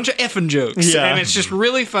effing jokes, and it's just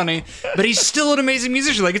really funny. But he's still an amazing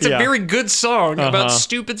musician. Like it's a very good song about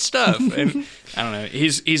stupid stuff, and I don't know.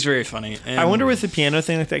 He's very funny. And I wonder with the piano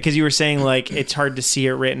thing like that, because you were saying like it's hard to see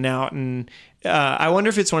it written out, and I wonder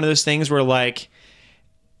if it's one of those things where like.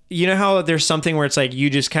 You know how there's something where it's like you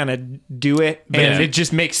just kind of do it and it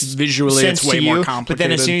just makes visually sense it's way to you, more complicated. But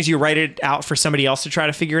then as soon as you write it out for somebody else to try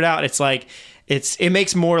to figure it out, it's like it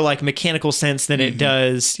makes more like mechanical sense than it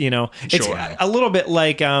does, you know. It's a little bit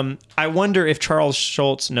like I wonder if Charles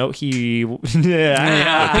Schultz he wrote Vince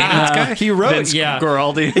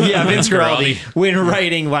Guaraldi. Vince Guaraldi when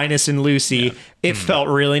writing Linus and Lucy. It felt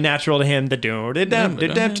really natural to him, with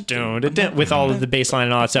all of the bass line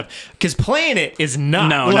and all that stuff. Because playing it is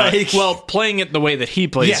not well, playing it the way that he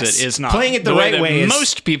plays it is not. Playing it the right way.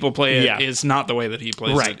 Most people play it is not the way that he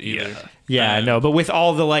plays it either. I know. But with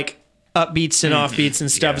all the like upbeats and offbeats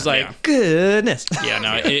and stuff, it's like, goodness.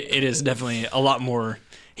 It is definitely a lot more.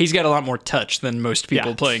 He's got a lot more touch than most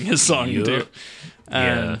people playing his song do.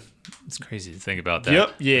 It's crazy to think about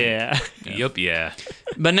that. Yep.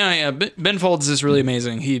 But no, Ben Folds is really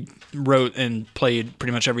amazing. He wrote and played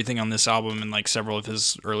pretty much everything on this album and like several of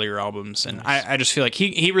his earlier albums. And I just feel like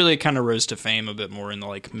he really kind of rose to fame a bit more in the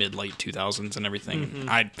like late 2000s and everything.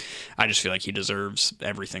 I just feel like he deserves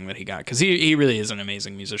everything that he got because he really is an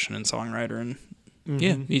amazing musician and songwriter. And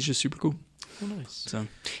he's just super cool. Oh, nice. So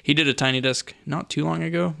he did a Tiny Desk not too long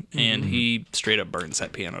ago, and he straight up burns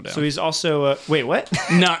that piano down. So he's also wait, what?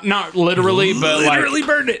 Not literally, but literally like,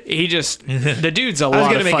 burned it. He just the dude's a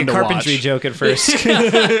lot of fun to watch. I was gonna make a carpentry joke at first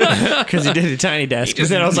because he did a Tiny Desk, but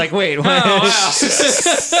then I was like, wait, what? Man,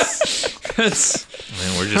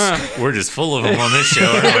 we're just full of them on this show,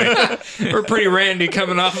 aren't we? We're pretty randy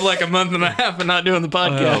coming off of like a month and a half and not doing the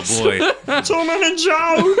podcast. Oh boy, so many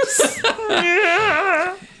jokes.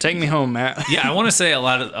 Yeah. Take me home, Matt. Yeah, I want to say a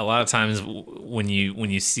lot of times when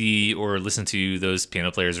you see or listen to those piano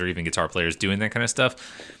players or even guitar players doing that kind of stuff,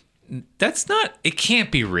 it can't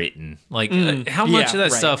be written. Like how much of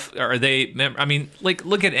that stuff are they? I mean, like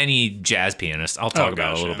look at any jazz pianist. I'll talk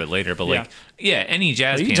about it a little bit later, but any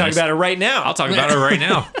jazz pianist. You can talk about it right now. I'll talk about it right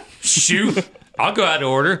now. Shoot. I'll go out of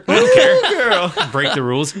order. I don't care. Girl. Break the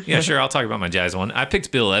rules. Yeah, sure. I'll talk about my jazz one. I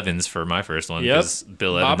picked Bill Evans for my first one because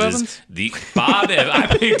Bill Evans is the Bob Evans.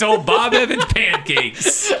 I picked old Bob Evans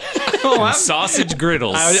pancakes. And sausage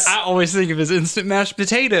griddles. I always think of his instant mashed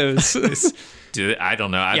potatoes. Dude, I don't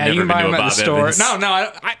know. I've never been to a Bob Evans. No,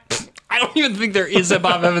 I don't even think there is a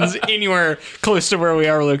Bob Evans anywhere close to where we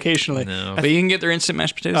are locationally. No. But you can get their instant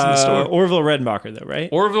mashed potatoes in the store. Orville Redenbacher, though, right?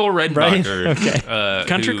 Orville Redenbacher. Right? Okay.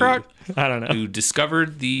 Country Crock? I don't know. Who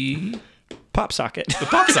discovered the pop socket. The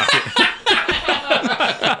pop socket.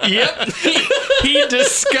 Yep. He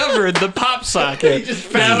discovered the pop socket. He just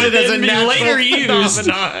found it as a later used in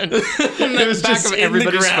the back of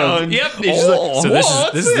everybody's phone. Yep. So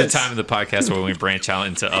this is the time of the podcast where we branch out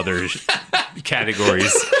into other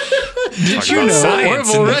categories. Did you know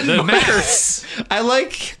Orville Redenbacher? I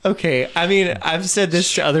like. Okay, I mean, I've said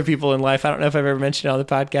this to other people in life. I don't know if I've ever mentioned it on the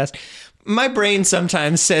podcast. My brain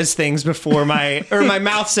sometimes says things before my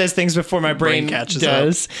mouth says things before my brain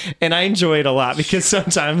does, and I enjoy it a lot because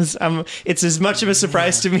sometimes it's as much of a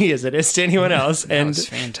surprise to me as it is to anyone else, and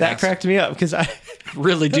that cracked me up because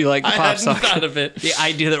really do like the I pop hadn't socket. thought of it. The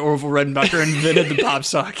idea that Orville Redenbacher invented the pop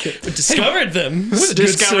socket. Discovered them.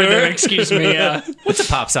 Discovered them, excuse me. Yeah. What's a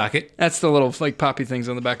pop socket? That's the little like poppy things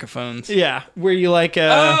on the back of phones. Yeah, where you like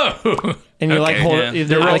Oh, and you like okay, hold. yeah.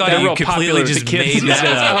 They're I like thought that. you real completely popular with just the kids made these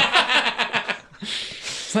that up.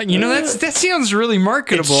 It's like, that sounds really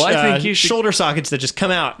marketable. I think you should. shoulder sockets that just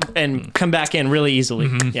come out and come back in really easily.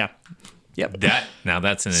 Yeah. Yep.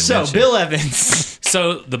 That's an So invention. Bill Evans.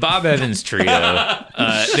 So the Bob Evans trio,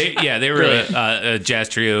 they were a jazz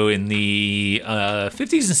trio in the 50s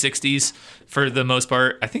and 60s for the most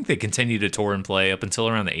part. I think they continued to tour and play up until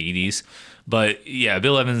around the 80s. But yeah,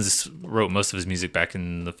 Bill Evans wrote most of his music back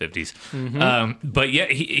in the 50s. But yeah,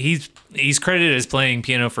 he's credited as playing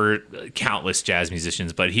piano for countless jazz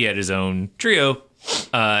musicians, but he had his own trio.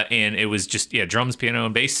 And it was just drums, piano,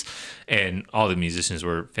 and bass, and all the musicians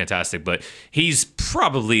were fantastic. But he's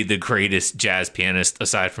probably the greatest jazz pianist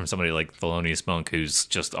aside from somebody like Thelonious Monk, who's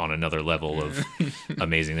just on another level of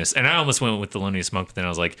amazingness. And I almost went with Thelonious Monk, but then I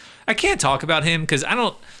was like, I can't talk about him because I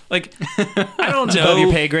don't know. Above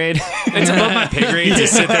your pay grade. It's above my pay grade to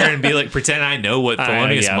sit there and be like, pretend I know what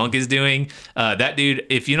Thelonious yeah. Monk is doing. That dude,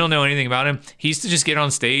 if you don't know anything about him, he used to just get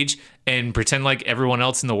on stage and pretend like everyone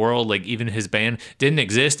else in the world, like even his band, didn't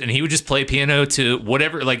exist. And he would just play piano to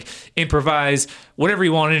whatever, like improvise whatever he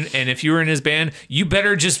wanted. And if you were in his band, you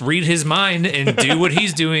better just read his mind and do what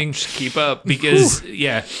he's doing. Just keep up. Because,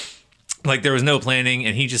 like there was no planning,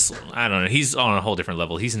 and he just, I don't know, he's on a whole different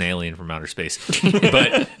level. He's an alien from outer space.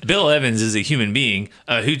 But Bill Evans is a human being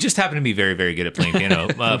who just happened to be very, very good at playing piano.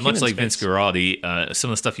 Much like Vince Guaraldi, some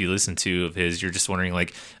of the stuff you listen to of his, you're just wondering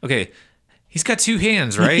like, okay, he's got two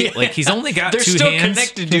hands, right? Like he's only got They're two still hands.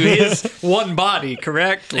 connected to his one body,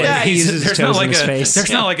 correct? Like, Yeah, he uses his toes in his face.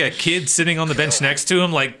 There's not like a kid sitting on the bench next to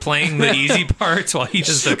him, like playing the easy parts while he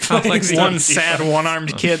does the complex one stuff. sad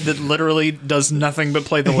one-armed kid that literally does nothing but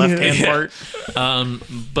play the left-hand part.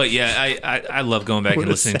 But yeah, I love going back What and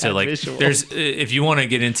a listening to sad like visual. there's if you want to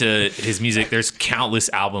get into his music, there's countless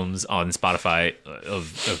albums on Spotify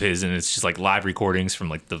of his, and it's just like live recordings from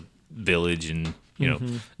like the Village and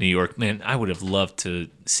New York. Man, I would have loved to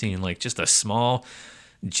seen like just a small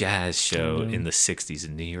jazz show in the 60s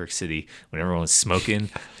in New York City when everyone was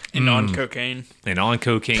smoking And on cocaine. and on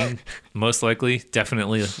cocaine, most likely,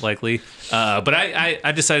 definitely likely. But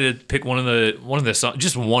I decided to pick one of the songs,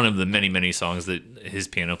 just one of the many songs that his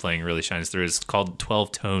piano playing really shines through. It's called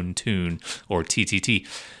 12-Tone Tune, or TTT,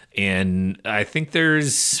 and I think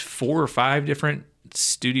there's 4 or 5 different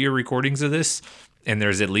studio recordings of this, and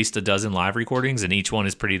there's at least a dozen live recordings, and each one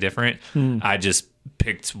is pretty different. I just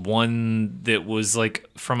picked one that was like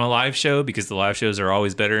from a live show because the live shows are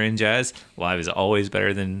always better in jazz. Live is always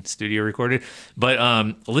better than studio recorded. But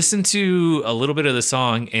listen to a little bit of the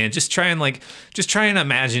song and just try and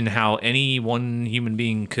imagine how any one human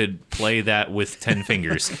being could play that with 10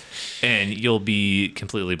 fingers, and you'll be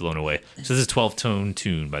completely blown away. So this is 12-Tone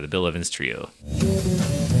Tune by the Bill Evans Trio.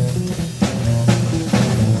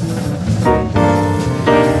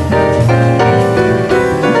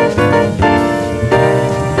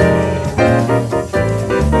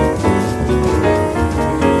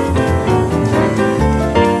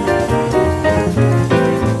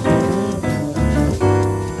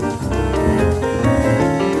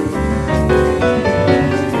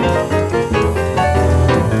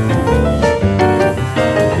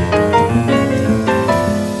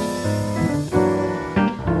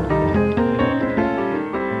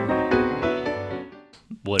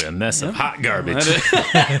 What a mess of hot garbage.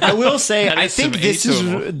 I will say, I is think some this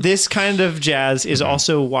atonal. this kind of jazz is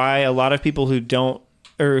also why a lot of people who don't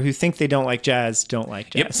or who think they don't like jazz don't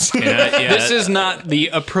like jazz. Yeah, This is not the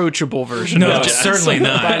approachable version No, of jazz. certainly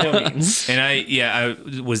not. By no means. And I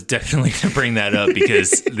was definitely going to bring that up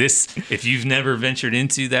because if you've never ventured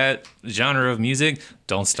into that genre of music,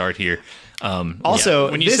 don't start here.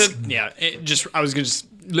 Also, When you this, said, I was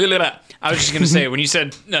just going to say, when you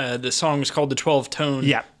said the song was called the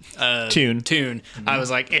 12-Tone tune, I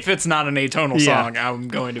was like, if it's not an atonal Yeah. song, I'm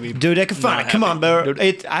going to be dodecaphonic. not Come on, happy.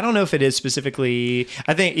 bro. I don't know if it is specifically.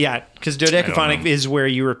 I think because dodecaphonic is where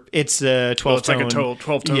it's a 12 Well, it's like a tone.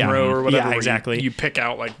 12-tone Yeah. row or whatever. Yeah, where exactly. You pick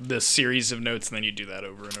out like this series of notes and then you do that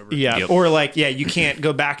over and over. Yeah, Yep. or like you can't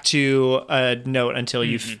go back to a note until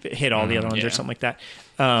you've hit all the other ones or Yeah. something like that.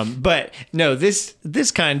 But no,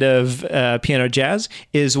 this kind of piano jazz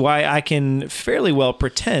is why I can fairly well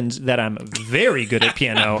pretend that I'm very good at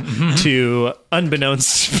piano to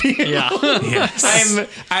unbeknownst to me. Yeah.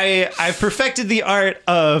 I've perfected the art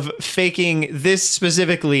of faking this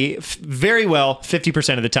specifically very well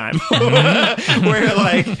 50% of the time. Where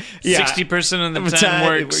like 60% of the time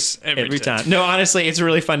works every time. No, honestly, it's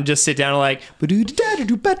really fun to just sit down and like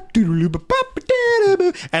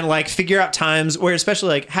and like figure out times where, especially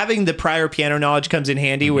like having the prior piano knowledge comes in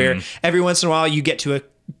handy, where every once in a while you get to a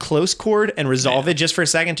close chord and resolve it just for a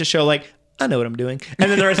second to show like, I know what I'm doing. And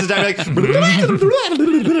then the rest of the time, like,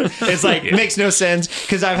 it's like, makes no sense.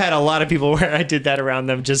 Because I've had a lot of people where I did that around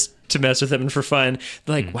them just to mess with them and for fun.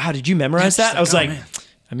 They're like, wow, did you memorize that? I was like,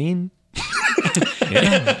 I mean,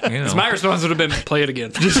 My response would have been, play it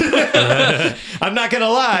again. I'm not going to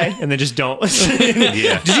lie. And then just don't listen.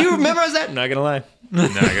 Did you memorize that? Not going to lie.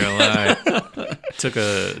 Not gonna lie, took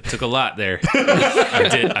a lot there.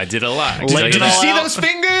 I did a lot. Did you see those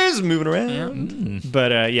fingers moving around?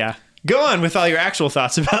 But yeah, go on with all your actual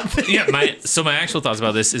thoughts about this. Yeah, my actual thoughts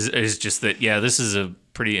about this is just that this is a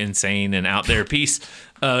pretty insane and out there piece,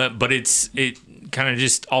 but it kind of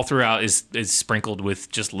just all throughout is sprinkled with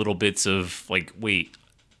just little bits of like, wait,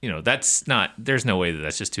 that's not, there's no way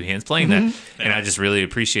that's just two hands playing that. And I just really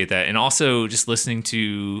appreciate that. And also just listening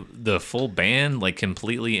to the full band, like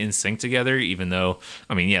completely in sync together, even though,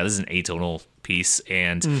 I mean, this is an atonal piece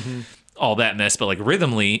and all that mess, but like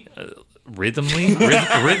rhythmically,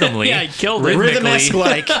 yeah, killed it.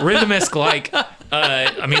 Rhythmisk like.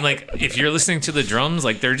 I mean, like if you're listening to the drums,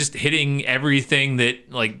 like they're just hitting everything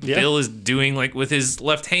that like Bill is doing, like with his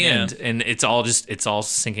left hand, and it's all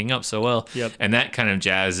syncing up so well. Yep. And that kind of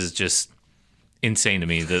jazz is just insane to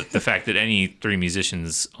me. The fact that any three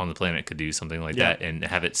musicians on the planet could do something like that and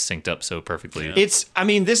have it synced up so perfectly. This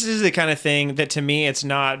is the kind of thing that to me it's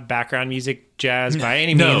not background music jazz by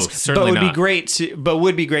any means, certainly but not.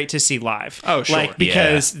 would be great to see live. Oh, sure. Like,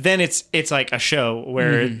 because then it's like a show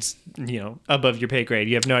where it's above your pay grade.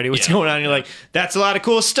 You have no idea what's going on. You're like, that's a lot of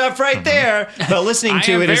cool stuff right there. But listening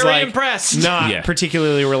to it is like impressed. not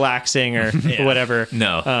particularly relaxing or whatever.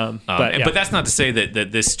 No, but that's not to say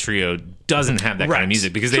that this trio doesn't have that kind of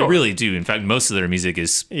music, because they really do. In fact, most of their music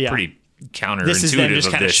is pretty counterintuitive. This is them just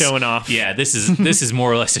of kind of this. showing off. Yeah, this is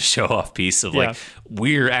more or less a show off piece of like,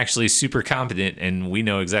 we're actually super competent and we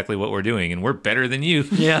know exactly what we're doing and we're better than you.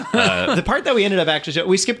 Yeah. The part that we ended up actually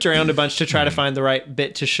we skipped around a bunch to try to find the right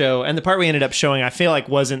bit to show, and the part we ended up showing I feel like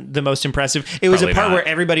wasn't the most impressive. It was Probably a part not. where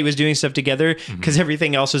everybody was doing stuff together, because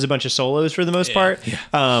everything else was a bunch of solos for the most part.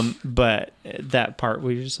 But that part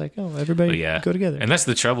we were just like, oh, everybody go together. And that's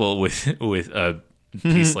the trouble with a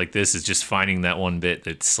piece like this, is just finding that one bit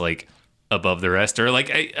that's like above the rest, or like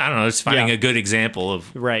I don't know, just finding a good example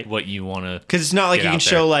of what you want to, because it's not like you can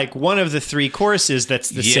show like one of the three choruses that's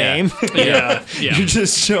the same. You're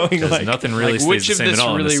just showing like nothing really stays which the of same this at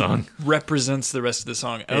all in the really song. represents the rest of the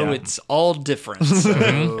song. It's all different,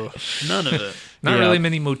 so none of it. Not really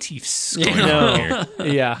many motifs going on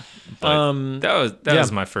here. But that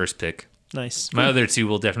was my first pick. Nice. My other two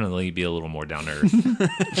will definitely be a little more down to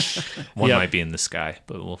earth. One might be in the sky,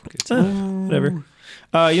 but we'll get to whatever.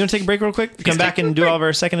 You want to take a break real quick? Come back and do all of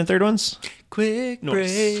our second and third ones? Quick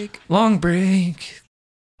break. Long break.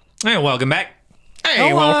 Hey, welcome back.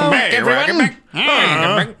 Hey, welcome back, everyone.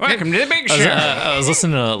 Welcome to the big show. I was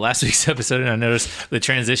listening to last week's episode and I noticed the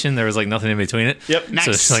transition. There was like nothing in between it. Yep.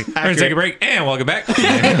 So it's like, we're going to take a break and welcome back.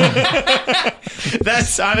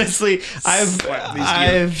 That's honestly,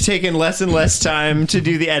 I've taken less and less time to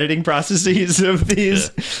do the editing processes of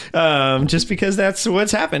these, just because that's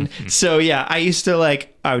what's happened. So I used to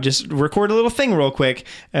I would just record a little thing real quick,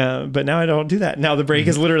 but now I don't do that. Now the break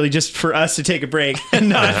is literally just for us to take a break and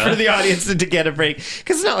not for the audience to get a break,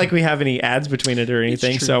 because it's not like we have any ads between it or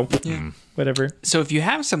anything. So whatever. So if you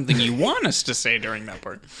have something you want us to say during that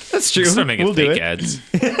part, That's true. Start making We'll do fake it. ads.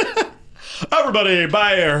 Everybody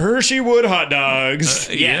buy Hershey Wood hot dogs.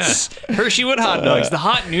 yes, Hershey Wood hot dogs, the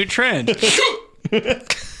hot new trend. We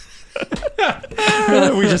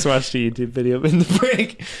just watched a YouTube video in the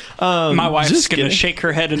break. My wife's just going to kidding. shake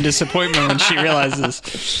her head in disappointment when she realizes.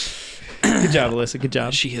 Good job, Alyssa. Good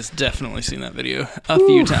job. She has definitely seen that video a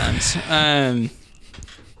few times.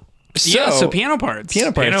 So piano parts.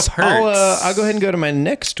 Piano parts. I'll go ahead and go to my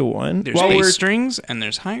next one. There's bass strings and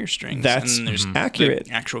there's higher strings. That's and there's accurate.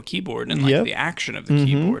 The actual keyboard and the action of the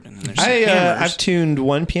keyboard. And then there's I've hammers. tuned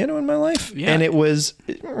one piano in my life, and it was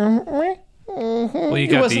Well, you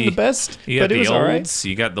It got wasn't the best, You got but it the was all right. olds.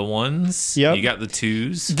 You got the ones. Yep. You got the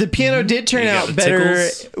twos. The piano did turn You got out the better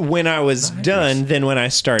tickles. when I was done than when I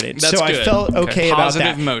started. That's so I good. felt okay about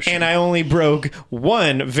Positive that. motion. And I only broke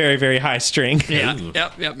one very, very high string. Yeah. Ooh.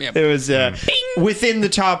 Yep. It was within the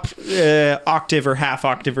top octave or half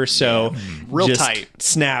octave or so. Real just tight.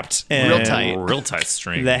 Snapped. And Real tight. Real tight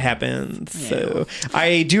string. That happened. So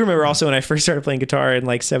I do remember also when I first started playing guitar in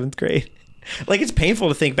like 7th grade. Like, it's painful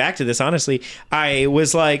to think back to this, honestly. I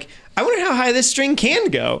was like, I wonder how high this string can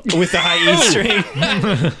go with the high E string.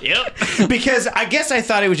 Yep. Because I guess I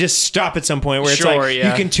thought it would just stop at some point where it's Sure, like, yeah.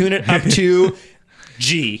 you can tune it up to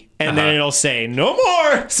G, and then it'll say, no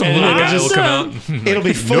more. Some And little it'll guy will just- come out. It'll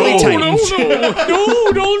be fully tightened. No,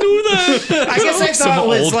 don't do that. I guess I Some thought it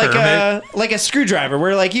was old like a screwdriver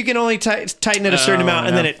where like you can only tighten it a certain amount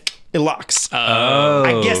and then it locks. Oh.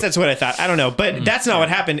 I guess that's what I thought. I don't know, but that's not what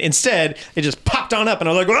happened. Instead, it just popped on up, and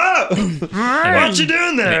I was like, "Whoa, what you doing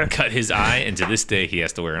And there?" it cut his eye, and to this day, he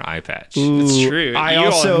has to wear an eye patch. It's true. I you all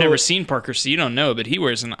also- have never seen Parker, so you don't know, but he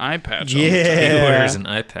wears an eye patch. all the time. He Yeah. wears an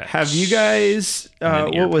eye patch. Have you guys?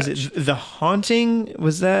 an ear What was patch. it? The Haunting?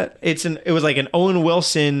 Was that? It was like an Owen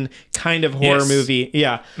Wilson kind of horror Yes. movie.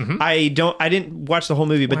 Yeah. I didn't watch the whole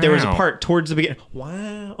movie, but there was a Wow. part towards the beginning.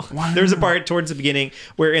 Wow. There was a part towards the beginning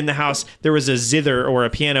where in the house there was a zither or a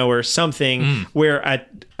piano or something where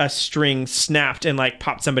a string snapped and like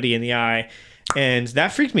popped somebody in the eye, and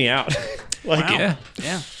that freaked me out. Like, Wow. Yeah.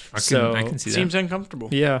 Yeah. I can see that. Seems uncomfortable.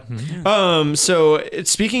 yeah. So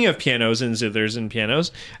speaking of pianos and zithers and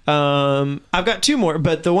pianos, I've got two more,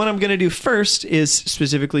 but the one I'm going to do first is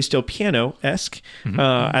specifically still piano-esque,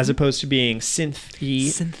 as opposed to being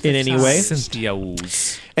synth-y in any way.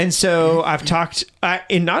 Cynthia's. And so I've talked,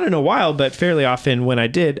 not in a while, but fairly often when I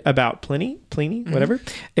did, about Pliny, whatever,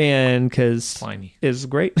 and because Pliny. is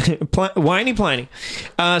great, Whiny Pliny.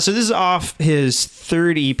 So this is off his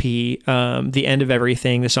third EP, The End of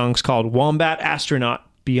Everything. The song's called Wombat Astronaut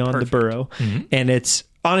Beyond the Burrow, and it's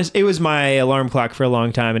honest. It was my alarm clock for a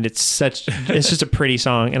long time, and it's just a pretty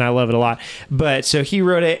song, and I love it a lot. But so he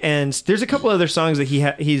wrote it, and there's a couple other songs that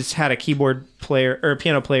he's had a keyboard player or a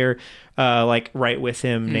piano player like write with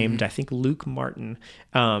him named I think Luke Martin,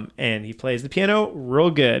 and he plays the piano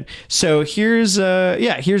real good. So here's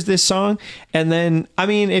this song, and then I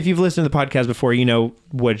mean if you've listened to the podcast before, you know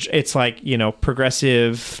what it's like, you know,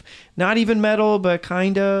 progressive, not even metal, but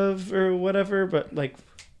kind of or whatever, but like.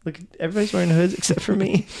 Look, everybody's wearing hoods except for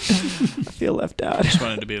me. I feel left out. Just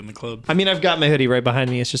wanted to be in the club. I mean, I've got my hoodie right behind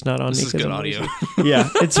me. It's just not on This me. is 'cause good I'm audio. lazy. Yeah,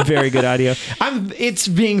 it's very good audio. It's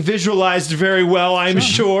being visualized very well, I'm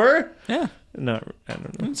sure. Yeah. No, I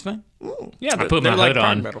don't know. It's fine. Yeah, I put my they're like hood prog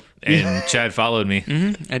on, metal. and Chad followed me.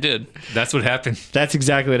 I did. That's what happened. That's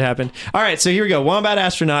exactly what happened. All right, so here we go. Wombat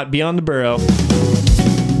Astronaut, Beyond the Burrow.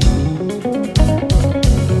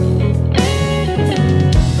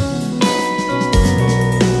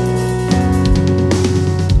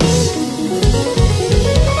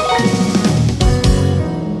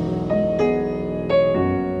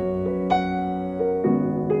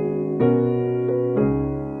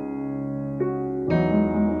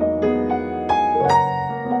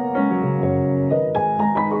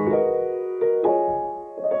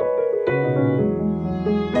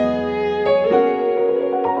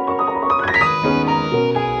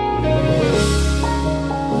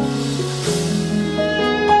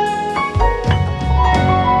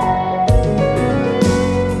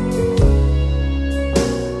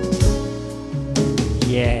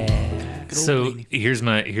 Yeah. So here's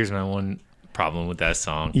my one problem with that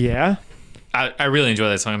song. Yeah. I really enjoy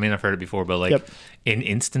that song. I mean, I've heard it before, but like Yep. in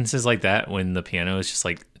instances like that, when the piano is just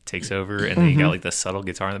like takes over and then you got like the subtle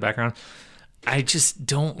guitar in the background, I just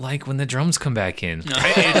don't like when the drums come back in.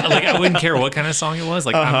 I wouldn't care what kind of song it was.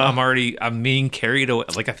 Like I'm being carried away.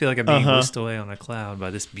 Like I feel like I'm being whisked away on a cloud by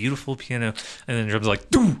this beautiful piano, and then the drums are like,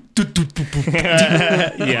 doo, doo, doo, doo, doo.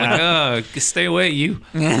 Yeah. Like, stay away, you.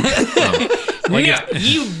 You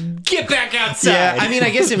get back outside. Yeah, I mean,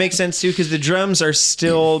 I guess it makes sense too because the drums are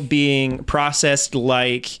still being processed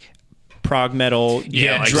like prog metal.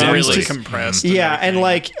 Yeah, like drums really to- compressed. Yeah, and everything.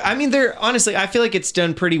 like, I mean, they're honestly, I feel like it's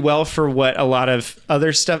done pretty well for what a lot of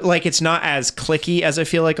other stuff. Like, it's not as clicky as I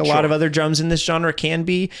feel like a lot of other drums in this genre can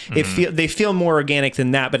be. They feel more organic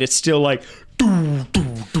than that, but it's still like, doo, doo,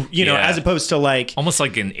 doo. you know, Yeah. as opposed to like Almost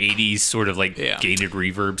like an 80s sort of like Yeah. gated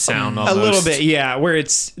reverb sound a almost. little bit, yeah, where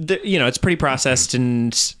it's you know, it's pretty processed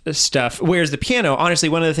and stuff. Whereas the piano, honestly,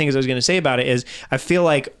 one of the things I was going to say about it is I feel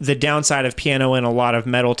like the downside of piano and a lot of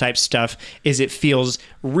metal type stuff is it feels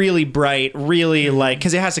really bright, really like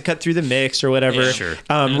because it has to cut through the mix or whatever. Yeah. Sure.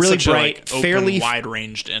 And it's Really such a, bright, like, open, fairly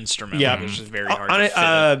wide-ranged instrument, Yeah. which is very hard on to it,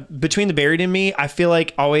 fit. between the Buried in Me, I feel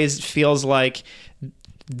like always feels like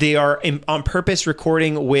they are on purpose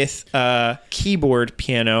recording with keyboard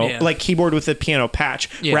piano, Yeah. like keyboard with a piano patch,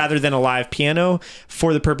 Yeah. rather than a live piano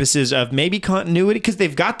for the purposes of maybe continuity because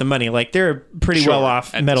they've got the money. Like they're a pretty Sure, well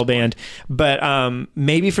off at metal this band, point. but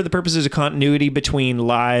maybe for the purposes of continuity between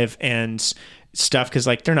live and stuff because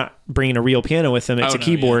like they're not bringing a real piano with them. It's Oh, a no,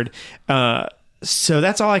 keyboard. So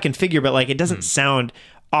that's all I can figure. But like it doesn't sound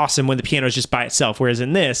awesome when the piano is just by itself. Whereas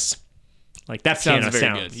in this, like that Sounds piano very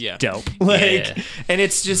sounds good, yeah. dope. Like, Yeah. and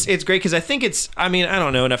it's just it's great because I think it's. I mean, I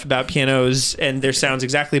don't know enough about pianos and their sounds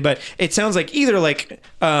exactly, but it sounds like either like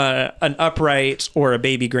an upright or a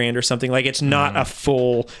baby grand or something. Like it's not a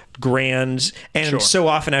full grand. And Sure. so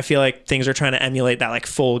often I feel like things are trying to emulate that like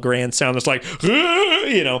full grand sound. That's like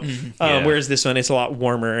you know. Yeah. Whereas this one, it's a lot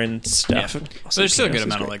warmer and stuff. So there's still a good Pianos is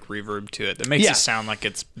amount of great. like reverb to it that makes Yeah. it sound like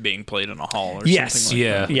it's being played in a hall or Yes. something like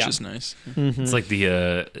Yeah. that, which Yeah. is nice. It's like the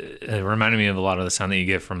it reminded me of a lot of the sound that you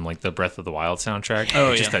get from like the Breath of the Wild soundtrack.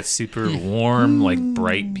 Oh, Just yeah. that super warm, like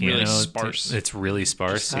bright piano. sparse. It's really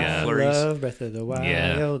sparse. I Yeah. flurries. love Breath of the Wild.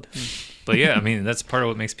 Yeah. But yeah, I mean that's part of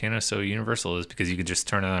what makes piano so universal is because you could just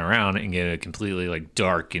turn it around and get a completely like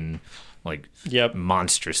dark and like Yep.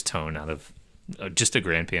 monstrous tone out of just a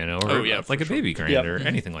grand piano or Oh, yeah, like for a baby grand Yep. or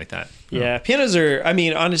anything like that. Yeah, pianos are. I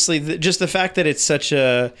mean, honestly, just the fact that it's such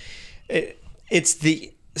a, it's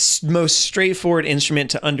the most straightforward instrument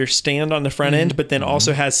to understand on the front end, but then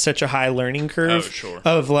also has such a high learning curve. Oh, sure.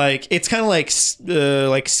 Of like, it's kind of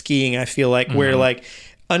like skiing. I feel like where like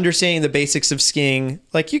understanding the basics of skiing,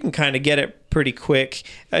 like you can kind of get it pretty quick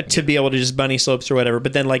to be able to just bunny slopes or whatever.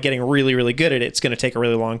 But then like getting really really good at it, it's going to take a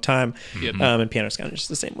really long time. Yep. And piano's kind of just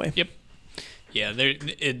the same way. Yep. Yeah,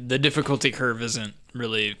 the difficulty curve isn't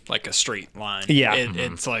really like a straight line. Yeah.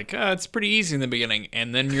 It's like, it's pretty easy in the beginning,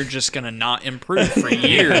 and then you're just going to not improve for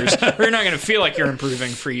years, or you're not going to feel like you're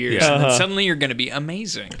improving for years, and then suddenly you're going to be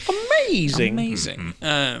amazing. Amazing. Amazing.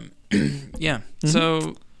 Yeah,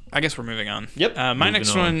 so I guess we're moving on. Yep. My Moving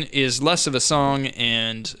next on. one is less of a song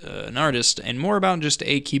and an artist and more about just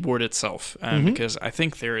a keyboard itself, because I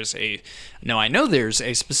think there's I know there's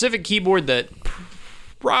a specific keyboard that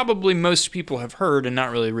probably most people have heard and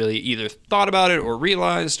not really either thought about it or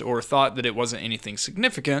realized or thought that it wasn't anything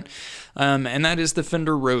significant, and that is the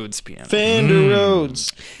Fender Rhodes piano. Fender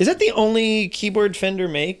Rhodes. Is that the only keyboard Fender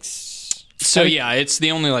makes? So yeah, it's the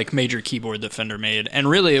only like major keyboard that Fender made, and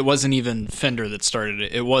really it wasn't even Fender that started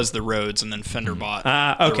it. It was the Rhodes, and then Fender bought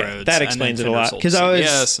the Okay, Rhodes, that and explains then it a Fender lot. sold Because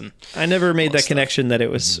CBS and I never made that stuff. connection that it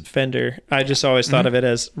was Fender. I just always thought of it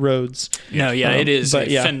as Rhodes. no, yeah, it is but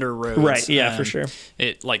a yeah. Fender Rhodes, Right, yeah, for sure.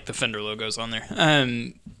 It like the Fender logos on there.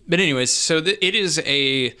 But anyways, so it is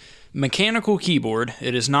a mechanical keyboard.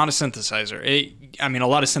 It is not a synthesizer. I mean, a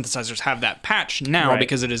lot of synthesizers have that patch now Right.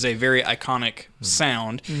 because it is a very iconic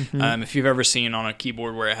sound. If you've ever seen on a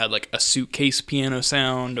keyboard where it had like a suitcase piano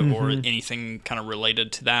sound or anything kind of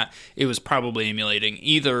related to that, it was probably emulating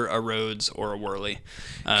either a Rhodes or a Whirly.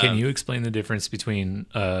 Can you explain the difference between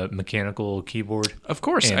a mechanical keyboard Of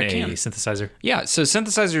course, and I a can. synthesizer? Yeah, so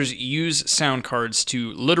synthesizers use sound cards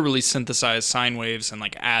to literally synthesize sine waves and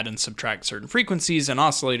like add and subtract certain frequencies and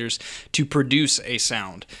oscillators to produce a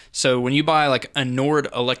sound. So when you buy like a Nord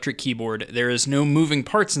electric keyboard, there is no moving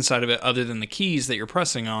parts inside of it other than the keys that you're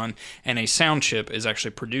pressing on, and a sound chip is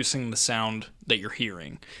actually producing the sound that you're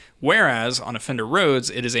hearing. Whereas on a Fender Rhodes,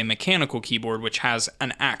 it is a mechanical keyboard which has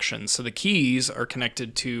an action. So the keys are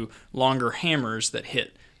connected to longer hammers that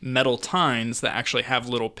hit metal tines that actually have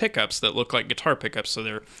little pickups that look like guitar pickups. So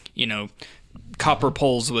they're, copper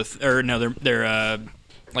poles with, or no, they're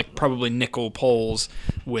like probably nickel poles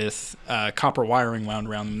with copper wiring wound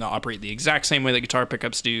around them that operate the exact same way that guitar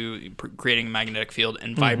pickups do, creating a magnetic field,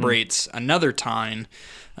 and vibrates another tine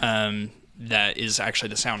that is actually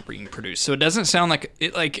the sound being produced. So it doesn't sound like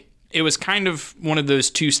it was kind of one of those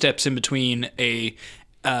two steps in between a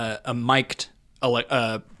mic'd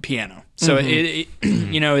piano. So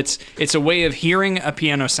it's a way of hearing a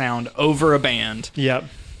piano sound over a band. Yep.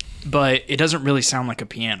 But it doesn't really sound like a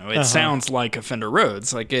piano. It sounds like a Fender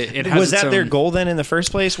Rhodes. Like it has. Was its that their own- goal then in the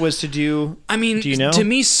first place? Was to do? I mean, do you know? to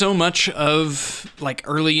me, so much of like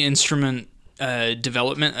early instrument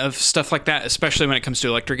development of stuff like that, especially when it comes to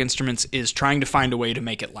electric instruments, is trying to find a way to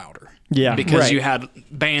make it louder. Yeah, Because right. you had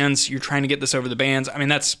bands, you're trying to get this over the bands. I mean,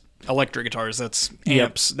 that's electric guitars, that's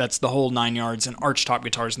amps, that's the whole 9 yards, and archtop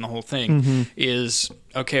guitars, and the whole thing is,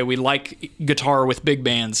 okay, we like guitar with big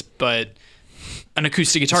bands, but an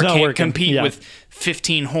acoustic guitar It's not can't working. compete Yeah. with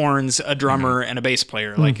 15 horns, a drummer, and a bass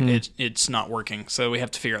player. Like, it's not working. So we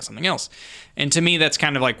have to figure out something else. And to me, that's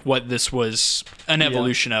kind of like what this was an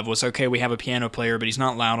evolution of, was, okay, we have a piano player, but he's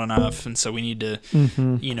not loud enough, and so we need to,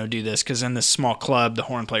 do this, because in this small club, the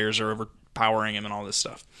horn players are overpowering him and all this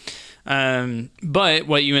stuff. But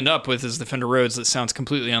what you end up with is the Fender Rhodes that sounds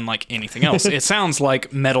completely unlike anything else. It sounds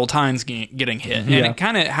like metal tines getting hit, and it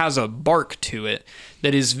kind of has a bark to it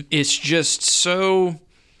that it's just so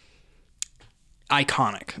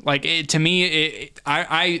iconic. Like, to me,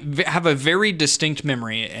 I have a very distinct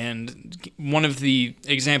memory, and one of the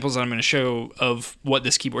examples I'm going to show of what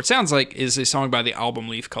this keyboard sounds like is a song by the Album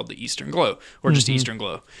Leaf called The Eastern Glow, or just Eastern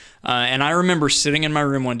Glow. And I remember sitting in my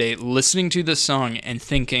room one day listening to this song and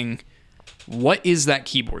thinking, what is that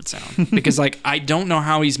keyboard sound? Because, like, I don't know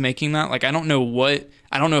how he's making that. Like, I don't know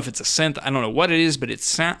if it's a synth. I don't know what it is, but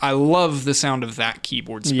I love the sound of that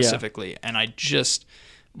keyboard specifically, and I just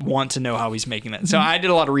want to know how he's making that. So I did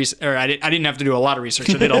a lot of research, or I didn't have to do a lot of research.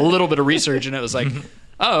 I did a little bit of research, and it was like,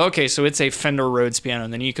 oh, okay, so it's a Fender Rhodes piano.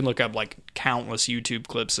 And then you can look up like countless YouTube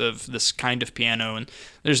clips of this kind of piano, and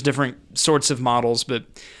there's different sorts of models, but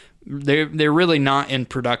they're really not in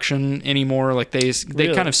production anymore. Like they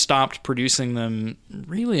kind of stopped producing them.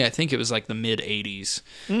 Really, I think it was like the mid '80s.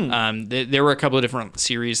 There were a couple of different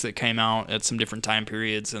series that came out at some different time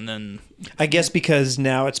periods, and then I guess because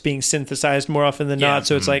now it's being synthesized more often than not,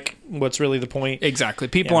 so it's like, what's really the point? exactly,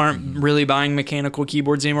 people aren't really buying mechanical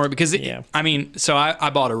keyboards anymore because I mean, so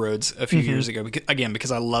I bought a Rhodes a few years ago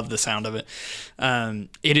because I love the sound of it.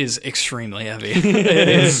 It is extremely heavy.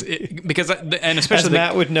 And especially As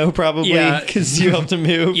Matt would know probably, because you helped him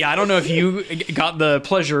move. Yeah, I don't know if you got the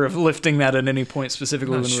pleasure of lifting that at any point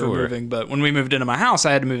specifically when we were moving, but when we moved into my house,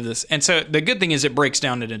 I had to move this. And so the good thing is it breaks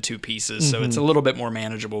down into two pieces, so it's a little bit more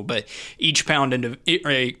manageable, but each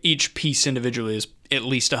piece individually is at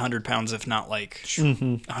least 100 pounds, if not like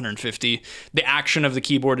 150. The action of the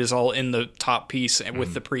keyboard is all in the top piece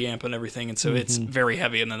with the preamp and everything, and so it's very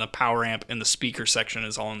heavy. And then the power amp and the speaker section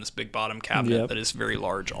is all in this big bottom cabinet that is very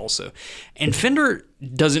large also. And Fender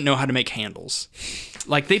doesn't know how to make handles.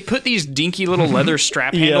 Like, they put these dinky little leather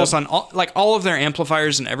strap handles on all of their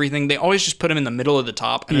amplifiers and everything. They always just put them in the middle of the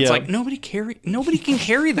top, and it's like nobody can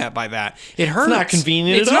carry that by that. It hurts. It's not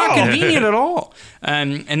convenient It's at not all. convenient at all.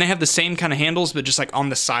 And they have the same kind of handles, but just like on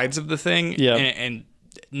the sides of the thing, and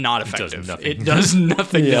not effective. It does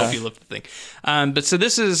nothing to help you lift the thing. But so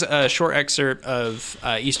this is a short excerpt of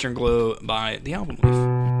Eastern Glow by the Album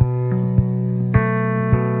Leaf.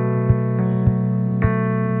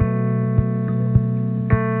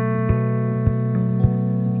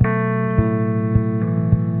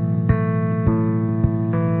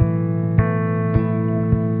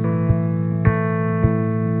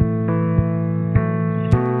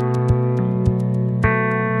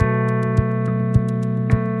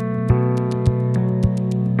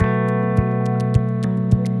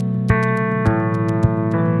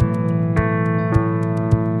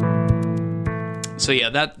 So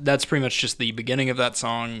yeah, that's pretty much just the beginning of that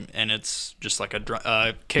song, and it's just like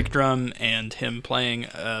a kick drum and him playing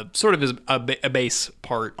sort of a bass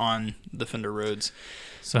part on the Fender Rhodes.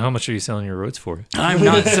 So how much are you selling your Rhodes for? I'm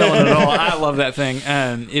not selling it at all. I love that thing.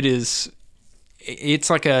 It's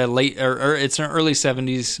like a late or it's an early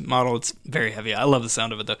 70s model. It's very heavy. I love the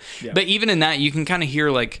sound of it though. Yeah. But even in that, you can kind of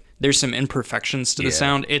hear like there's some imperfections to the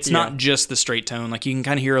sound. It's not just the straight tone. Like, you can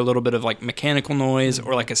kind of hear a little bit of like mechanical noise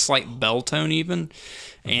or like a slight bell tone even.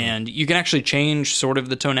 And you can actually change sort of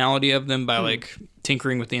the tonality of them by like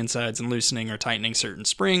tinkering with the insides and loosening or tightening certain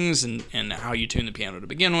springs and how you tune the piano to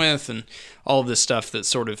begin with, and all of this stuff that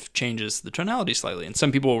sort of changes the tonality slightly. And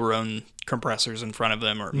some people will run compressors in front of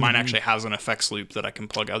them, or mine actually has an effects loop that I can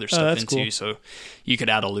plug other stuff into. Cool. So you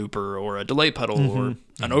could add a looper or a delay pedal or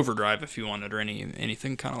an overdrive if you wanted, or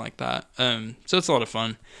anything kind of like that. So it's a lot of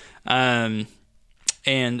fun.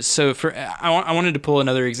 And so I wanted to pull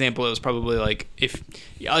another example that was probably like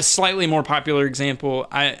a slightly more popular example.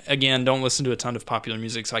 I, again, don't listen to a ton of popular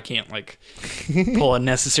music, so I can't like pull a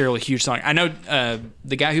necessarily huge song. I know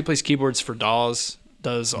the guy who plays keyboards for Dawes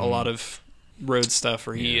does a lot of Rhodes stuff,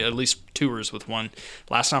 or he at least tours with one.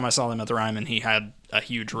 Last time I saw them at the Ryman, he had a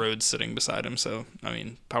huge Rhodes sitting beside him. So I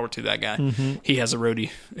mean, power to that guy. Mm-hmm. He has a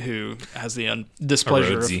roadie who has the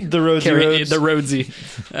displeasure of Rhodesy. The Rhodes. the Rhodesy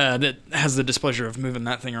that has the displeasure of moving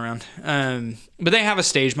that thing around. But they have a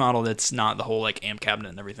stage model that's not the whole like amp cabinet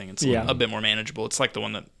and everything. It's a bit more manageable. It's like the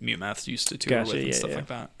one that Mute Maths used to tour with and stuff like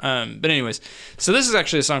that. But anyways, so this is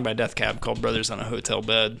actually a song by Death Cab called "Brothers on a Hotel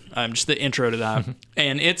Bed." Just the intro to that,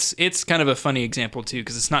 and it's kind of a funny example too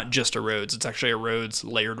because it's not just a Rhodes. It's actually a Rhodes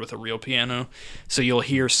layered with a real piano. So you'll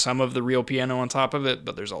hear some of the real piano on top of it,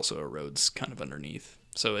 but there's also a Rhodes kind of underneath.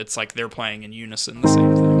 So it's like they're playing in unison the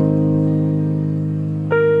same thing.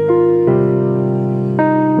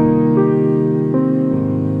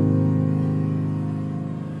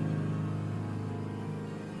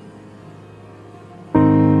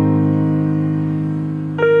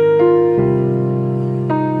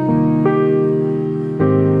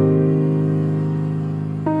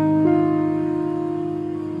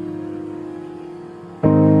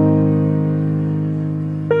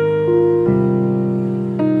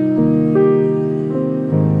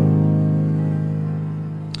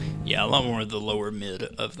 Yeah, a lot more of the lower mid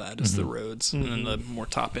of that is the Rhodes, and then the more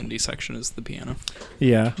top indie section is the piano.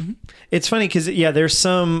 Yeah. It's funny because, there's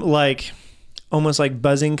some, like, almost like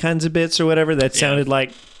buzzing kinds of bits or whatever that sounded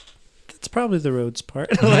like, that's probably the Rhodes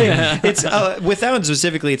part. Like, it's with that one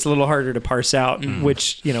specifically, it's a little harder to parse out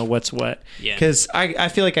which, what's what. Yeah. Because I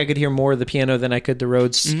feel like I could hear more of the piano than I could the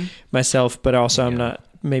Rhodes myself, but also I'm not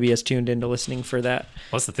maybe as tuned into listening for that.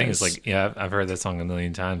 What's the thing is like, I've heard that song a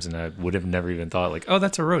million times, and I would have never even thought like, oh,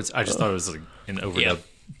 that's a Rhodes. I just thought it was like an overdub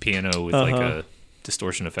piano with like a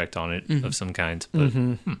distortion effect on it of some kind. But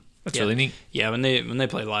that's really neat. Yeah, when they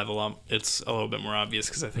play live a lot, it's a little bit more obvious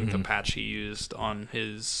because I think the patch he used on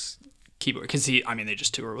his keyboard, because they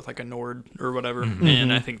just tour with like a Nord or whatever,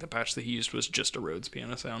 and I think the patch that he used was just a Rhodes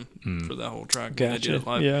piano sound for that whole track. They did it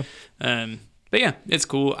live. Yeah. But yeah, it's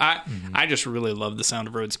cool. I just really love the sound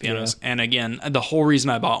of Rhodes pianos. Yeah. And again, the whole reason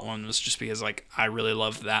I bought one was just because like I really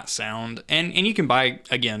love that sound. And you can buy,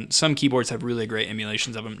 again, some keyboards have really great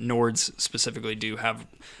emulations of them. Nords specifically do have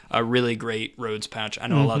a really great Rhodes patch. I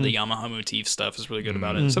know a lot of the Yamaha Motif stuff is really good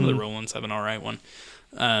about it. Some of the Rolands have an all right one.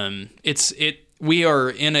 We are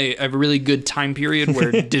in a really good time period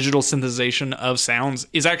where digital synthesization of sounds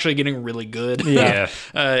is actually getting really good. Yeah.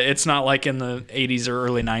 It's not like in the 80s or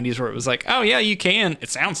early 90s where it was like, oh, yeah, you can. It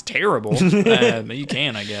sounds terrible. But you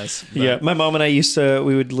can, I guess. But, yeah, my mom and I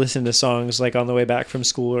we would listen to songs like on the way back from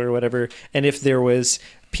school or whatever. And if there was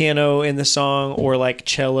piano in the song or like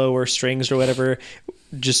cello or strings or whatever,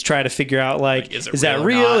 just try to figure out like is that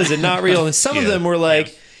real? Is it not real? And some of them were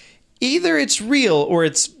like, either it's real or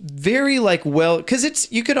it's very like because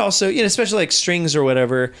it's, you could also, especially like strings or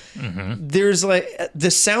whatever, there's like the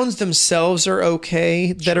sounds themselves are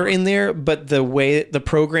okay that are in there, but the way the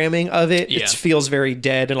programming of it feels very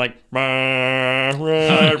dead and like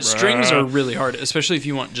strings are really hard, especially if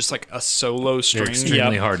you want just like a solo string. They're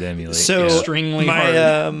extremely hard to emulate. So extremely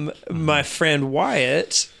hard. My friend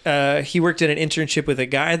Wyatt, he worked at an internship with a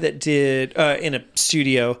guy that did in a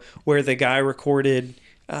studio where the guy recorded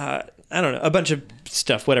I don't know, a bunch of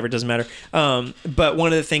stuff, whatever, it doesn't matter. But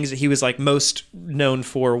one of the things that he was like most known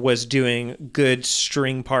for was doing good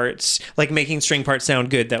string parts, like making string parts sound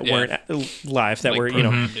good that weren't live, that like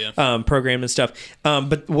were, programmed and stuff.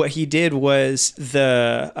 But what he did was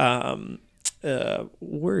the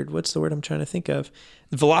what's the word I'm trying to think of?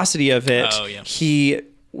 Velocity of it. Oh, yeah. He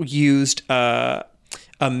used a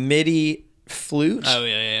MIDI flute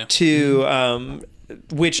to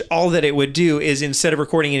which all that it would do is instead of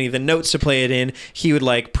recording any of the notes to play it in, he would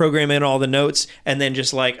like program in all the notes, and then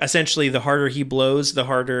just like essentially the harder he blows, the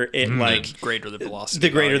harder it like the greater the velocity. The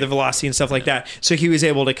greater the velocity and stuff like that. So he was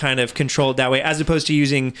able to kind of control it that way, as opposed to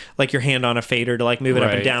using like your hand on a fader to like move it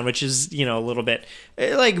up and down, which is, a little bit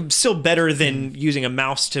like still better than using a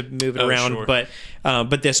mouse to move it around. Sure.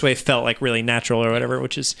 But this way felt like really natural or whatever,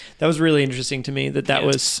 that was really interesting to me that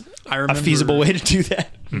was a feasible way to do that.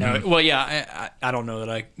 No, well, yeah, I don't know that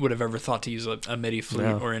I would have ever thought to use a MIDI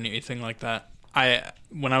flute or anything like that.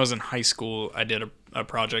 When I was in high school, I did a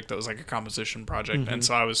project that was like a composition project, and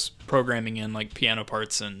so I was programming in like piano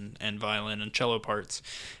parts and violin and cello parts,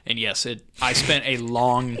 and yes, I spent a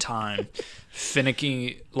long time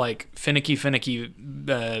finicky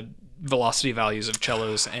velocity values of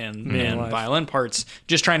cellos and violin parts,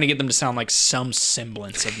 just trying to get them to sound like some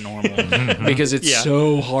semblance of normal, because it's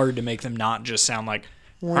so hard to make them not just sound like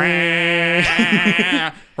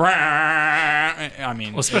I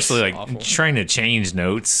mean, especially like awful. Trying to change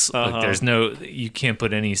notes. Like you can't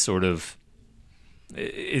put any sort of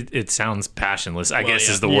it sounds passionless, I guess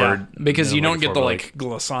yeah. is the Yeah. word. because that you I'm don't looking get for, the but, like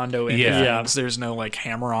glissando in Yeah. things. There's no like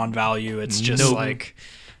hammer on value. It's just Nope. like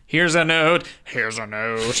here's a note, here's a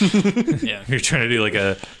note. Yeah. you're trying to do like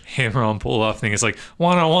a hammer on pull off thing. It's like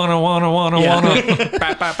wanna.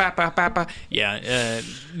 Ba, ba, ba, ba, ba, ba. Yeah,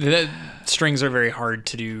 the strings are very hard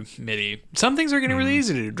to do MIDI. Some things are getting really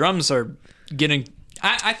easy to do. Drums are getting.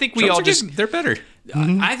 I think we Drums all are just. getting- they're better.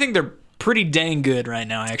 I think they're pretty dang good right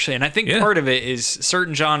now, actually. And I think Yeah. part of it is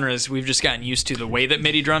certain genres we've just gotten used to the way that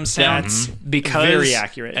MIDI drums sound. That's because very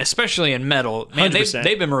accurate. especially in metal. Man, 100%.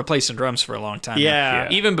 they've been replacing drums for a long time. now. Yeah.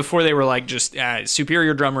 Even before they were like just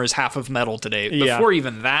superior drummer is half of metal today. Yeah. Before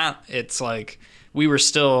even that, it's like we were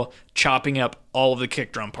still chopping up all of the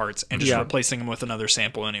kick drum parts and just Yeah. replacing them with another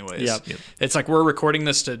sample anyways. Yep. It's like we're recording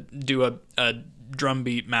this to do a drum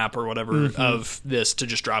beat map or whatever Mm-hmm. of this to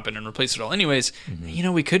just drop it and replace it all. Anyways,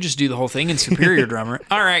 we could just do the whole thing in Superior Drummer.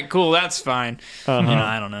 All right, cool, that's fine.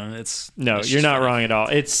 I don't know. It's No, it's you're just not funny. wrong at all.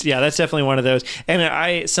 It's that's definitely one of those.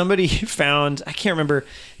 And somebody found, I can't remember,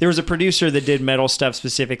 there was a producer that did metal stuff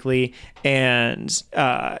specifically, and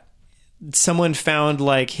someone found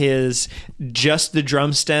like just the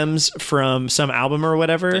drum stems from some album or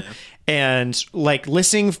whatever. And like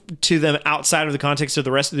listening to them outside of the context of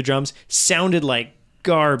the rest of the drums sounded like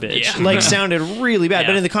garbage. Yeah. Like sounded really bad.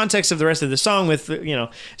 But Yeah. in the context of the rest of the song with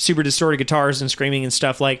super distorted guitars and screaming and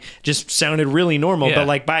stuff, like just sounded really normal. Yeah. But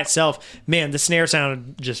like by itself, man, the snare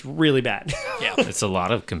sounded just really bad. Yeah. It's a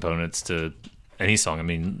lot of components to any song. I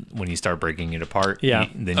mean, when you start breaking it apart, Yeah.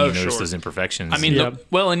 then Oh, you notice sure. those imperfections. I mean, Yep.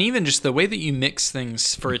 and even just the way that you mix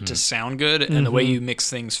things for it to sound good and the way you mix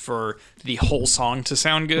things for the whole song to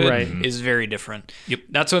sound good Right. is very different. Yep.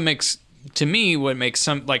 That's what makes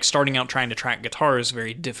some like starting out trying to track guitars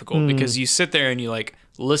very difficult because you sit there and you like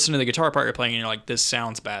listen to the guitar part you're playing and you're like, this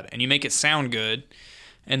sounds bad. And you make it sound good.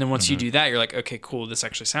 And then once you do that, you're like, okay, cool, this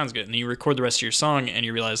actually sounds good. And then you record the rest of your song and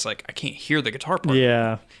you realize like, I can't hear the guitar part.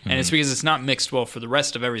 Yeah. And it's because it's not mixed well for the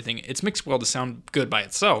rest of everything. It's mixed well to sound good by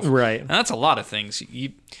itself. Right. And that's a lot of things.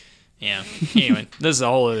 Anyway, this is a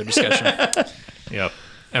whole other discussion. yeah.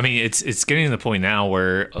 I mean, it's getting to the point now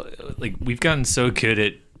where like we've gotten so good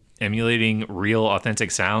at emulating real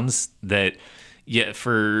authentic sounds that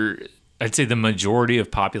for I'd say the majority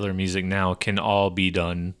of popular music now can all be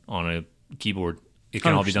done on a keyboard. It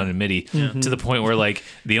can all be done in MIDI to the point where like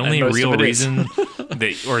the only most real of it is. reason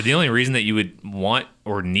the only reason that you would want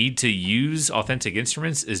or need to use authentic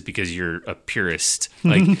instruments is because you're a purist.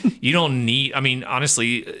 Like you don't need, I mean,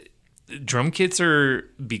 honestly, drum kits are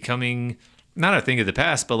becoming not a thing of the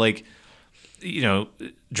past, but like,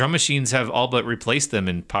 drum machines have all but replaced them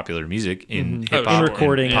in popular music, in hip hop, In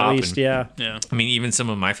recording, and at pop, least, and- yeah. Yeah. I mean, even some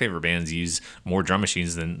of my favorite bands use more drum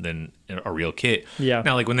machines than a real kit. Yeah.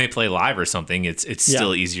 Now, like when they play live or something, it's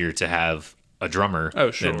still easier to have a drummer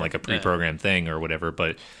sure. than like a pre-programmed thing or whatever.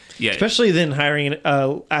 But yeah, Especially then hiring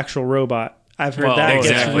an actual robot. I've heard Well, that gets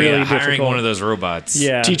exactly. really Yeah, hiring difficult. one of those robots.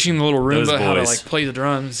 Yeah. Teaching the little Those Roomba how to boys. like play the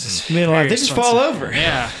drums. Man, Very they just expensive. fall over.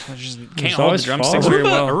 Yeah. I just can't hold the always drumsticks fall very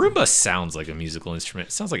Aruba, well. Aruba sounds like a musical instrument.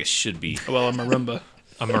 It sounds like it should be Well, a marimba.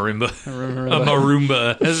 a marimba. A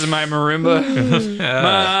marimba. This is my marimba.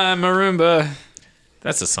 My marimba.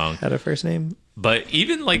 That's a song. Had a first name? But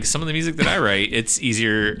even like some of the music that I write, it's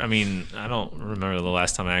easier. I mean, I don't remember the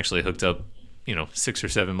last time I actually hooked up, 6 or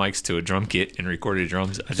 7 mics to a drum kit and recorded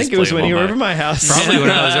drums. I think it was when you were over my house. Probably when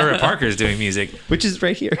I was over at Parker's doing music. Which is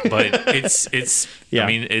right here. But it's Yeah. I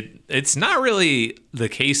mean, it's not really the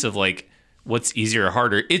case of like what's easier or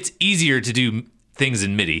harder. It's easier to do things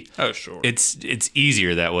in MIDI. Oh, sure. It's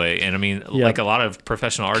easier that way. And I mean, like a lot of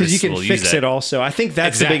professional artists Because you can will use fix that. it also. I think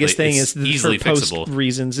that's Exactly. the biggest thing It's is easily for post fixable.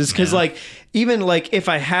 reasons. Is because like even like if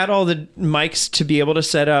I had all the mics to be able to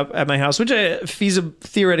set up at my house, which I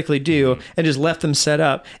theoretically do, and just left them set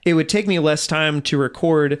up, it would take me less time to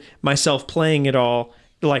record myself playing it all,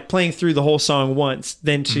 like playing through the whole song once,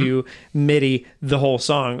 than to MIDI the whole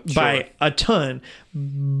song by a ton.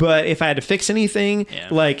 But if I had to fix anything,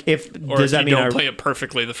 like or does if that you mean don't I play it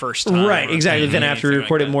perfectly the first time. Right, or exactly. Then I have to anything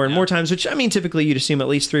record like it more that, and more times, which I mean, typically you'd assume at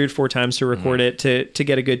least 3 or 4 times to record it to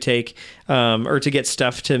get a good take, or to get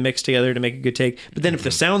stuff to mix together to make a good take. But then if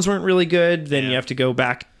the sounds weren't really good, then you have to go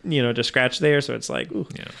back, to scratch there. So it's like, ooh.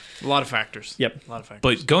 A lot of factors. Yep. A lot of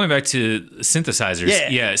factors. But going back to synthesizers,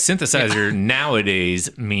 synthesizer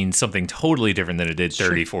nowadays means something totally different than it did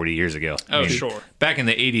 30, 40 years ago. Oh, sure. Back in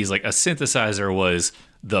the 80s, like a synthesizer was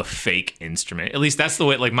the fake instrument. At least that's the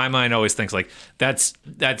way, like my mind always thinks like that's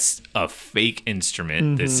a fake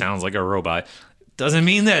instrument that sounds like a robot. Doesn't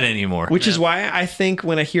mean that anymore. Which is why I think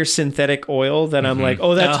when I hear synthetic oil, that I'm like,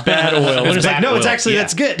 oh, that's bad oil. And it's like, bad no, it's oil. actually, Yeah.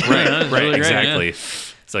 that's good. Right, really great, exactly.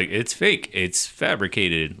 It's like, it's fake. It's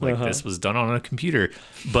fabricated. Like this was done on a computer.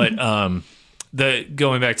 But the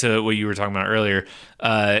going back to what you were talking about earlier,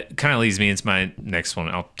 kind of leads me into my next one.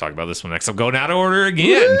 I'll talk about this one next. I'm going out of order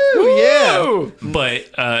again. Woo, yeah. But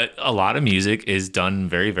a lot of music is done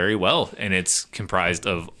very, very well, and it's comprised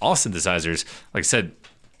of all synthesizers. Like I said,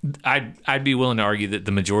 I'd be willing to argue that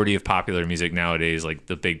the majority of popular music nowadays, like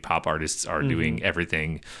the big pop artists, are doing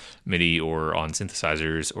everything MIDI or on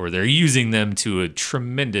synthesizers, or they're using them to a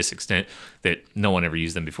tremendous extent that no one ever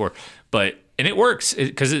used them before. And it works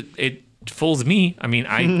because it fools me. I mean,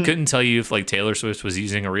 I couldn't tell you if like Taylor Swift was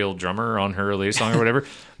using a real drummer on her latest song or whatever,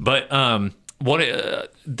 but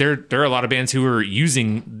there are a lot of bands who are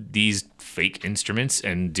using these fake instruments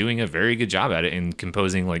and doing a very good job at it and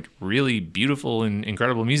composing like really beautiful and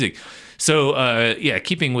incredible music. So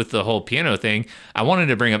keeping with the whole piano thing, I wanted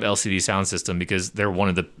to bring up LCD Sound System because they're one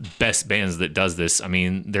of the best bands that does this. I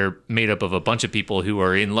mean, they're made up of a bunch of people who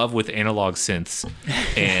are in love with analog synths,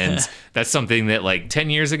 and that's something that like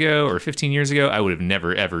 10 years ago or 15 years ago, I would have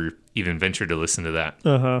never ever even ventured to listen to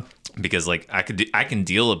that. Because like I can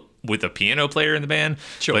deal with a piano player in the band,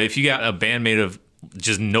 but if you got a band made of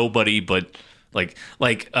just nobody but like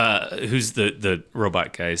who's the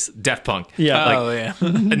robot guys, Daft Punk.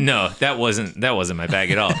 No, that wasn't my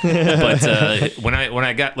bag at all. But when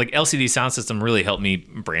I got like LCD Sound System really helped me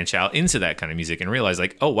branch out into that kind of music and realize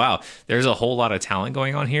like, oh wow, there's a whole lot of talent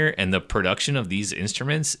going on here, and the production of these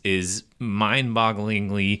instruments is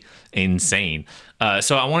mind-bogglingly insane.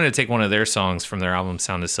 So I wanted to take one of their songs from their album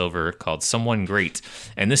Sound of Silver called Someone Great.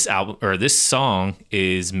 And this song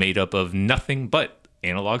is made up of nothing but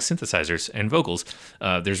analog synthesizers and vocals.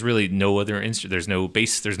 There's really no other instrument. There's no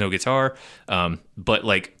bass, there's no guitar. But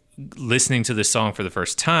like listening to this song for the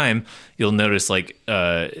first time, you'll notice like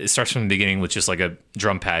it starts from the beginning with just like a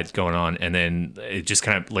drum pad going on, and then it just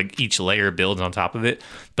kind of like each layer builds on top of it.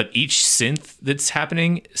 But each synth that's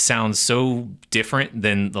happening sounds so different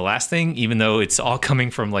than the last thing, even though it's all coming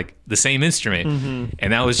from like the same instrument.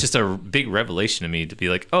 And that was just a big revelation to me, to be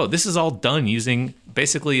like, oh, this is all done using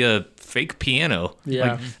basically a fake piano.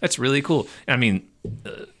 Like, that's really cool. I mean,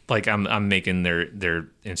 like I'm making their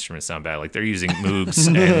instruments sound bad. Like they're using Moogs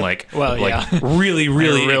and like really,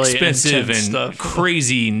 really expensive and stuff.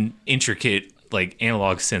 crazy intricate like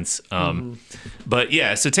analog synths. But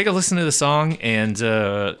yeah, so take a listen to the song, and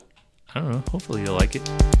I don't know, hopefully you'll like it.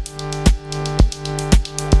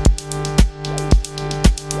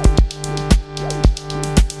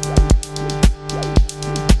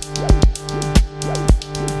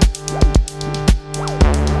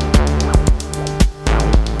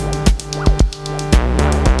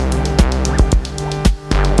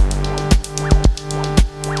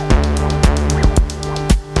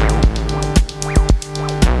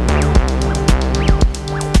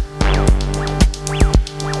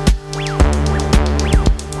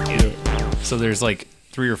 So there's like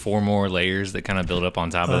 3 or 4 more layers that kind of build up on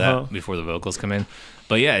top of that before the vocals come in.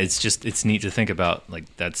 But yeah, it's neat to think about.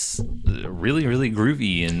 Like that's really, really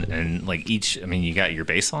groovy, and like each, I mean, you got your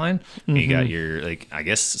bass line, you got your like, I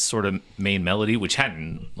guess sort of main melody, which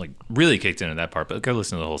hadn't like really kicked into that part, but go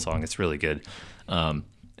listen to the whole song. It's really good.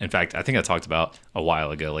 In fact, I think I talked about a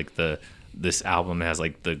while ago, like this album has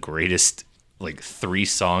like the greatest like 3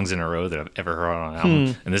 songs in a row that I've ever heard on an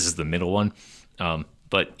album, and this is the middle one.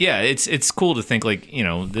 But yeah, it's cool to think like, you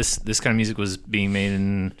know, this kind of music was being made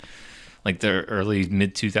in like the early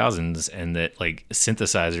mid 2000s, and that like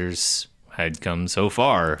synthesizers had come so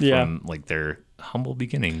far from like their humble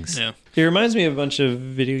beginnings. Yeah. It reminds me of a bunch of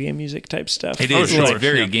video game music type stuff. It is. It's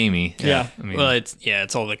very gamey. Yeah. I mean, Well,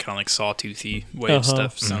 it's all the kind of like sawtoothy wave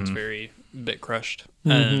stuff. Sounds very bit crushed.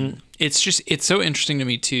 It's so interesting to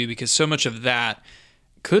me too, because so much of that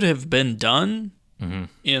could have been done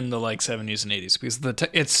in the like 70s and 80s, because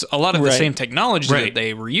it's a lot of the same technology that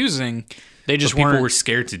they were using. They just people were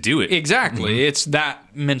scared to do it. Exactly. It's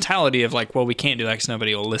that mentality of like, well, we can't do that because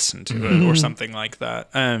nobody will listen to it or something like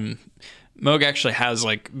that. Moog actually has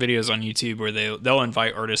like videos on YouTube where they'll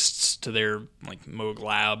invite artists to their like Moog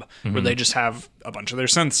lab where they just have a bunch of their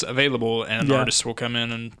synths available, and artists will come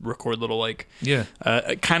in and record little like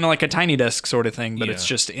kind of like a Tiny Desk sort of thing, but it's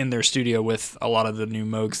just in their studio with a lot of the new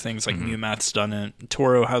Moog things. Like Mumat's done it.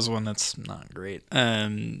 Toro has one that's not great.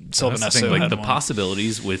 Sylvanesso like had the one.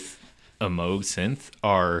 possibilities with a Moog synth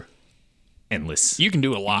are endless. You can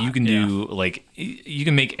do a lot. You can do like you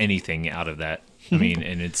can make anything out of that. I mean,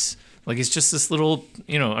 and it's like it's just this little,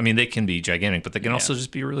 you know, I mean, they can be gigantic, but they can also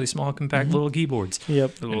just be really small, compact little keyboards.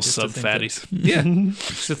 Yep. The little sub fatties.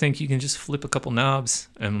 Just to think you can just flip a couple knobs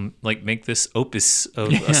and like make this opus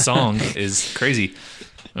of a song is crazy.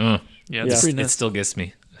 It's pretty It nuts. still gets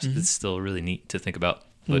me. It's still really neat to think about.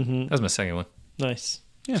 But that was my second one. Nice.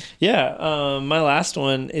 Yeah. Yeah. My last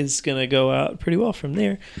one is going to go out pretty well from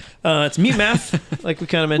there. It's Mute Math, like we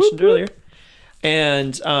kind of mentioned earlier.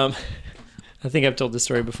 And I think I've told this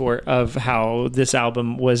story before of how this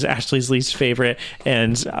album was Ashley's least favorite.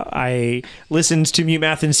 And I listened to Mute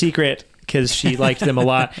Math in secret because she liked them a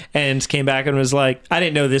lot and came back and was like, I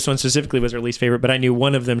didn't know this one specifically was her least favorite, but I knew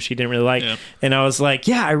one of them she didn't really like. Yeah. And I was like,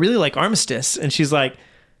 yeah, I really like Armistice. And she's like,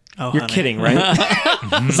 you're honey. kidding, right?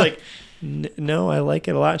 I was like, no, I like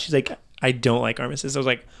it a lot. She's like, I don't like Armistice. I was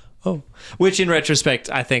like, oh. Which in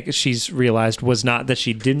retrospect, I think she's realized was not that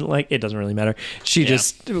she didn't like it. Doesn't really matter. She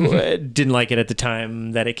just didn't like it at the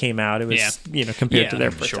time that it came out. It was, compared to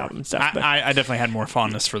their first album and stuff. But, I definitely had more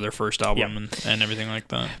fondness for their first album and everything like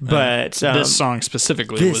that. But, this song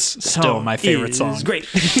specifically was still my favorite song. It's great.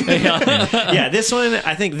 Yeah, this one,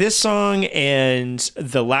 I think this song and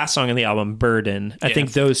the last song on the album, Burden, I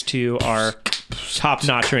think those two are top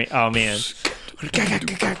notch. Oh, man.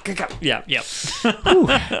 Yeah. Yep.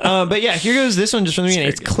 But yeah, here goes this one just from the beginning.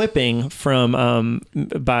 It's clipping from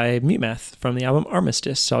by Mute Math from the album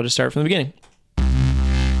Armistice. So I'll just start from the beginning.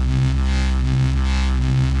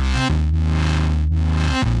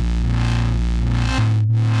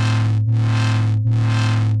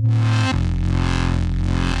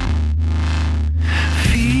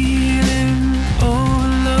 Feeling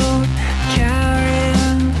overload,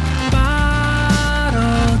 carrying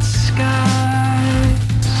bottled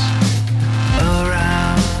skies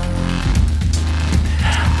around.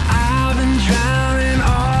 I've been drowning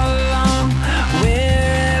all along,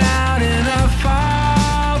 wearied out in a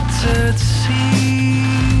faltered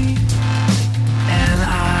sea, and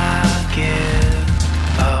I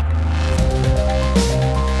give up.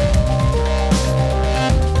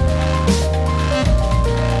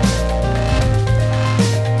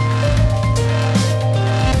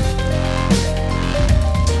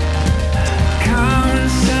 Common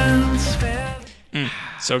sense failed.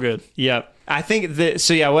 So good. Yep. I think that,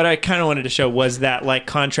 so yeah, what I kind of wanted to show was that like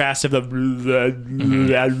contrast of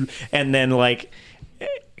the and then like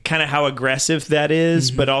kind of how aggressive that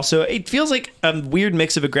is, but also it feels like a weird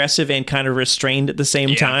mix of aggressive and kind of restrained at the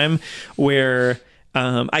same time, where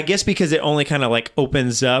I guess because it only kind of like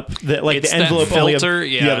opens up the like It's the that envelope filter,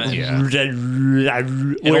 only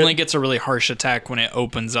It only gets a really harsh attack when it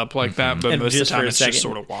opens up like that, but And most of the just for time a it's second. just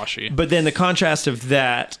sort of washy. But then the contrast of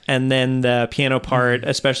that, and then the piano part,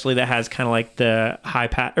 especially that has kind of like the high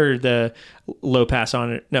pass or the low pass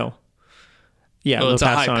on it. No, yeah, Well, low it's a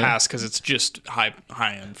pass high on pass because it's just high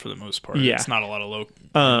end for the most part. Yeah. It's not a lot of low. it.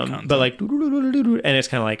 content. But like, and it's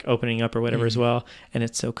kind of like opening up or whatever as well, and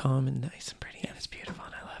it's so calm and nice and pretty, and it's beautiful,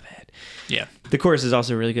 and I love it. yeah, The chorus is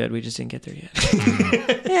also really good. We just didn't get there yet.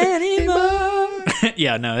 Anymore.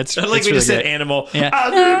 yeah, no, it's Like it's we really just said, great. animal. Yeah.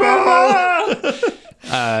 Anymore.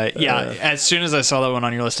 Yeah, as soon as I saw that one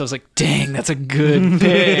on your list, I was like, dang, that's a good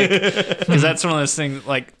pick. Because that's one of those things,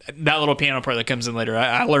 like that little piano part that comes in later.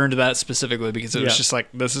 I learned that specifically because it was Yeah. just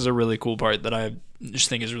like, this is a really cool part that I just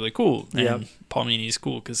think is really cool. And Yeah. Paul Meany's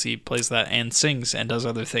cool because he plays that and sings and does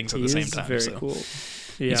other things at He the same is time. very so. cool.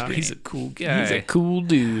 Yeah. He's a cool guy. He's a cool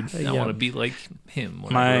dude. I want to be like him.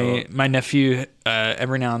 When I grow My up. my nephew,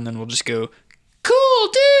 every now and then will just go, cool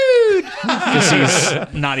dude, because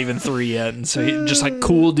he's not even 3 yet, and so he just like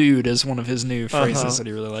cool dude is one of his new phrases that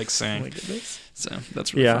he really likes saying. Oh my goodness. So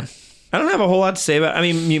that's really Yeah. fun. I don't have a whole lot to say about. I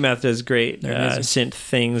mean, Mute Math does great They're amazing. synth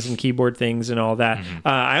things and keyboard things and all that.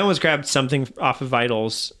 I almost grabbed something off of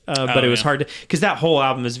Vitals, but it was yeah. hard to, because that whole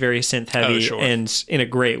album is very synth heavy sure. and in a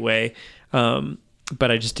great way. But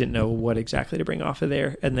I just didn't know what exactly to bring off of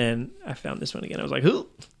there. And then I found this one again. I was like, "Ooh,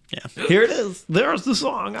 Yeah. here it is. There's the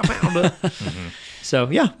song. I found it." So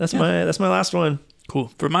yeah, that's my last one. Cool.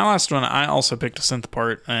 For my last one, I also picked a synth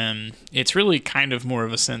part. It's really kind of more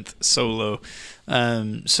of a synth solo.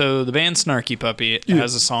 So the band Snarky Puppy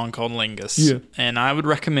has a song called Lingus. Yeah. And I would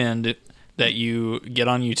recommend that you get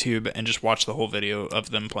on YouTube and just watch the whole video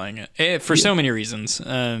of them playing it. For so many reasons.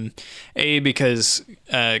 Because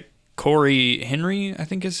Corey Henry, I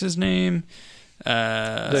think is his name.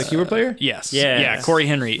 The keyboard player? Yes. Yes. Yeah, Corey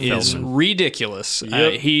Henry is ridiculous.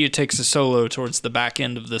 Yep. He takes a solo towards the back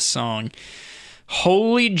end of this song.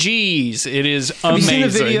 Holy jeez, it is Have you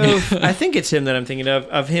amazing. seen the video? I think it's him that I'm thinking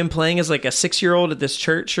of him playing as like a 6-year-old at this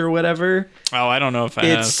church or whatever. Oh, I don't know if I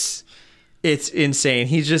have. It's insane.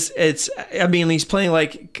 He's just I mean, he's playing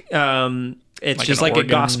like it's Like just an like organ,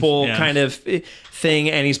 a gospel yeah. kind of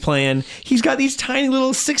thing, and he's got these tiny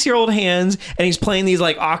little 6-year-old hands, and he's playing these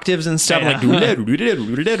like octaves and stuff, Yeah. like on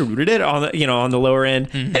the on the lower end,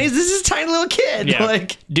 and this is a tiny little kid. Yeah.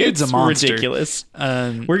 Like, Dude's it's a monster. ridiculous.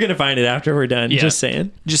 Um, We're gonna find it after we're done. Yeah. Just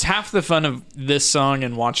saying. just half the fun of this song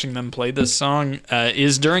and watching them play this song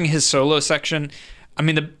is during his solo section. I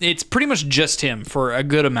mean, it's pretty much just him for a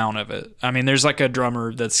good amount of it. I mean, there's like a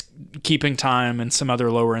drummer that's keeping time and some other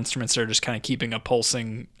lower instruments that are just kind of keeping a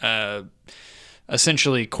pulsing,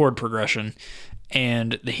 essentially chord progression.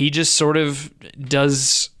 And he just sort of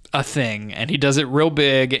does a thing, and he does it real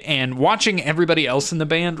big. And watching everybody else in the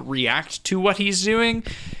band react to what he's doing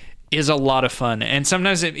is a lot of fun. And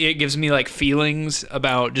sometimes it gives me like feelings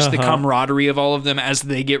about just the camaraderie of all of them as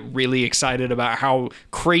they get really excited about how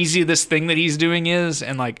crazy this thing that he's doing is.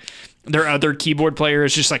 And like their other keyboard player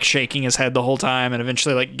is just like shaking his head the whole time, and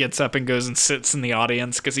eventually like gets up and goes and sits in the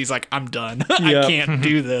audience because he's like, I'm done. Yep. I can't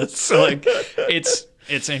do this. So like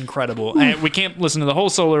it's incredible. And we can't listen to the whole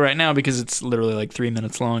solo right now because it's literally like 3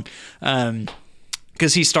 minutes long.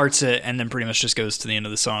 Because he starts it and then pretty much just goes to the end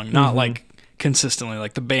of the song. Not like consistently,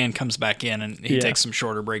 like the band comes back in and he takes some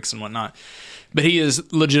shorter breaks and whatnot. But he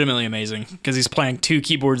is legitimately amazing because he's playing 2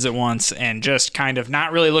 keyboards at once and just kind of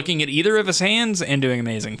not really looking at either of his hands and doing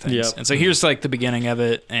amazing things. Yep. And so here's like the beginning of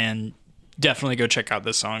it, and definitely go check out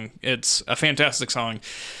this song. It's a fantastic song,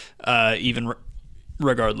 even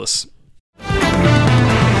regardless.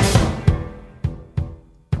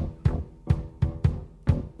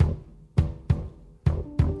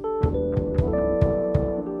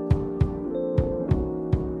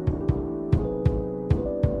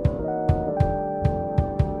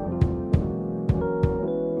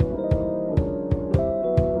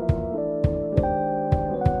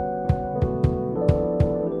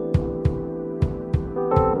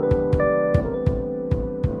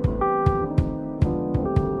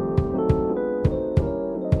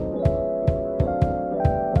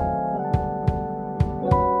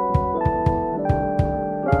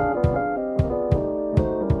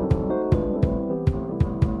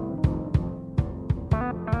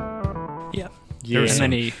 There was And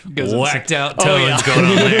then he goes whacked out tones going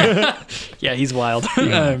on there. Yeah, he's wild.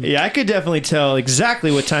 Yeah, I could definitely tell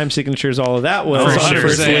exactly what time signatures all of that was For on sure.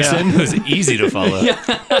 first yeah. listen. It was easy to follow.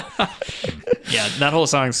 Yeah, that whole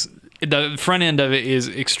song's the front end of it is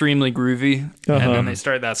extremely groovy, and then they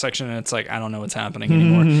start that section and it's like I don't know what's happening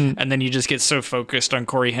anymore, and then you just get so focused on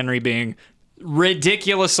Corey Henry being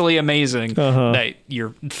ridiculously amazing that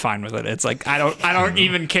you're fine with it. It's like I don't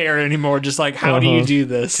even care anymore. Just like how do you do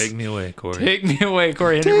this? Take me away, Corey. Take me away,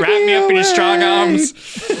 Corey Henry. Wrap me up in your strong arms.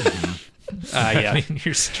 Yeah, In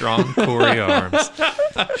your strong Corey arms.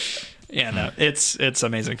 yeah, no, it's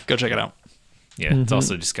amazing. Go check it out. Yeah, it's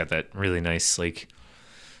also just got that really nice, like,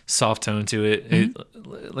 soft tone to it.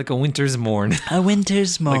 Like a winter's morn. A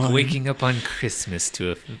winter's morning. Like waking up on Christmas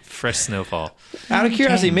to a fresh snowfall. Out of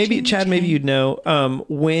curiosity, maybe Chad, maybe you'd know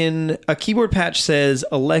when a keyboard patch says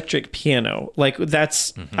electric piano, like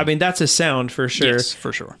that's, I mean, that's a sound for sure. Yes,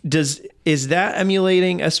 for sure. Is that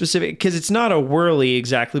emulating a specific? Because it's not a whirly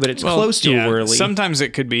exactly, but it's close to a whirly. Sometimes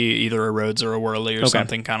it could be either a Rhodes or a whirly or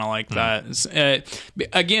something kind of like that.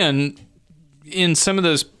 Again, in some of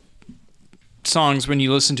those songs, when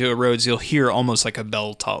you listen to a Rhodes, you'll hear almost like a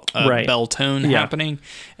bell tone happening,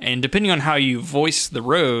 and depending on how you voice the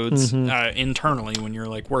Rhodes internally when you're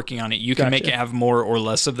like working on it, you can make it have more or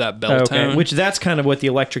less of that bell tone. Which that's kind of what the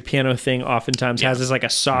electric piano thing oftentimes has, is like a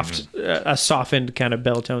soft, a softened kind of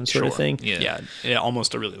bell tone sort of thing. Yeah. Yeah,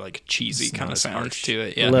 almost a really like cheesy kind of sound to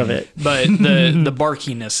it. Yeah, Love it. But the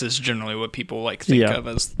barkiness is generally what people like think Yeah. of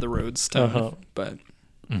as the Rhodes tone. But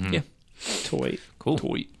yeah, Toy.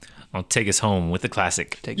 Cool. I'll take us home with the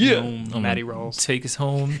classic. take me home, Matty Rawls. Take us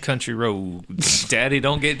home, country roads. Daddy,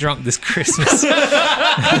 don't get drunk this Christmas.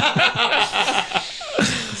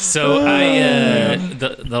 So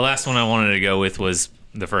the last one I wanted to go with was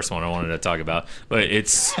the first one I wanted to talk about, but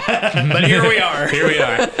here we are. Here we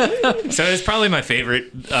are. So it's probably my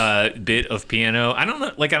favorite bit of piano. I don't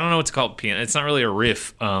know what to call piano. It's not really a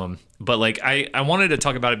riff. But like I wanted to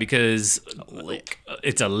talk about it because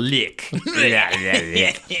it's a lick.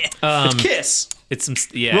 Kiss. It's some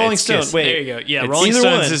Rolling it's Stone. Kiss. Wait. There you go. Yeah, It's Rolling either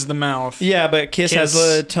Stones one. is the mouth. Yeah, but Kiss has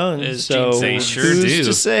a tongue, is so Gene They Simmons. sure who's do.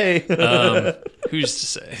 to say? Who's to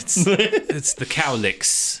say? It's the cow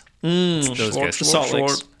licks. It's those guys. Salt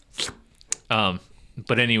Licks.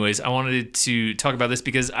 But anyways, I wanted to talk about this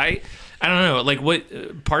because I don't know, like what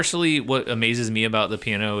amazes me about the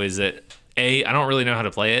piano is that I don't really know how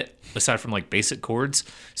to play it aside from like basic chords.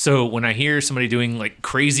 So when I hear somebody doing like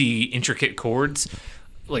crazy intricate chords,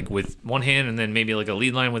 like with one hand and then maybe like a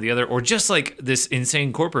lead line with the other, or just like this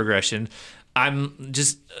insane chord progression. I'm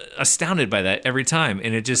just astounded by that every time,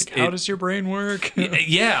 and it just How does your brain work?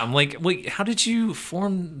 yeah, I'm like, wait, how did you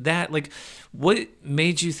form that? Like, what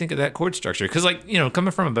made you think of that chord structure? Because, like, you know,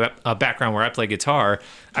 coming from a background where I play guitar,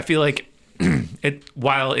 I feel like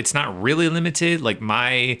while it's not really limited, like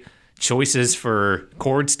my choices for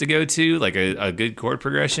chords to go to, like a good chord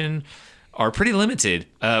progression, are pretty limited.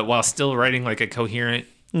 While still writing like a coherent,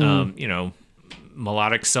 you know,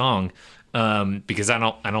 melodic song. Because I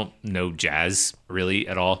don't know jazz really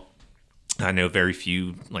at all. I know very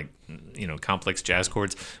few like, you know, complex jazz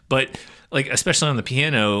chords, but like, especially on the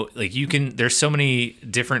piano, like there's so many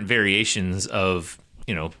different variations of,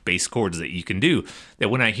 you know, bass chords that you can do, that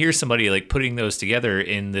when I hear somebody like putting those together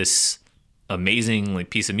in this amazing like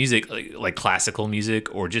piece of music, like classical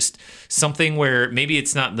music, or just something where maybe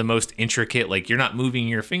it's not the most intricate, like you're not moving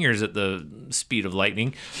your fingers at the speed of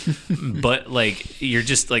lightning, but like you're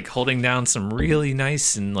just like holding down some really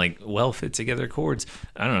nice and like well fit together chords.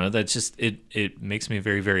 I don't know, that's just it makes me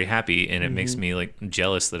very, very happy, and it makes me like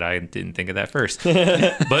jealous that I didn't think of that first.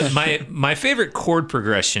 But my favorite chord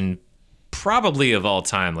progression probably of all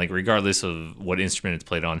time, like regardless of what instrument it's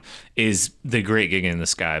played on, is The Great Gig in the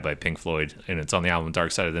Sky by Pink Floyd, and it's on the album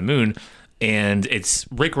Dark Side of the Moon. And it's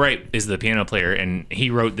Rick Wright is the piano player, and he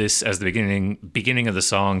wrote this as the beginning of the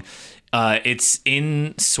song. It's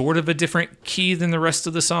in sort of a different key than the rest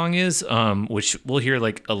of the song is, which we'll hear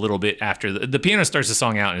like a little bit after the piano starts the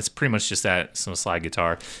song out, and it's pretty much just that, some slide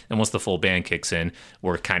guitar, and once the full band kicks in,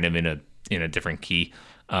 we're kind of in a different key.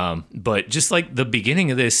 But just like the beginning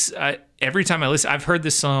of this, every time I listen, I've heard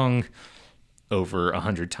this song over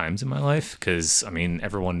 100 times in my life, because I mean,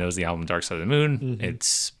 everyone knows the album Dark Side of the Moon.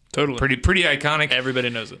 It's Totally. pretty iconic, Everybody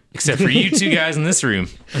knows it. except for you two guys in this room.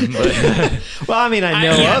 But, Well, I mean, I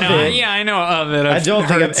know of it. Yeah, I know of it. I I've don't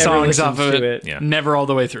think heard I've ever songs listened off of to it. it. Yeah. Never all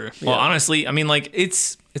the way through. well, honestly, I mean, like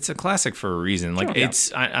it's a classic for a reason. Like Yeah.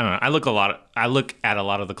 it's, I don't know. I look at a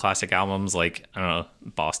lot of the classic albums, like I don't know,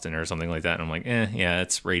 Boston or something like that, and I'm like, yeah,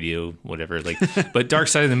 it's radio, whatever. Like, but Dark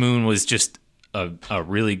Side of the Moon was just a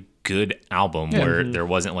really good album where there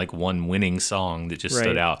wasn't like one winning song that just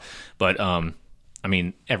stood Right. out. But I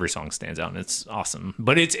mean, every song stands out and it's awesome.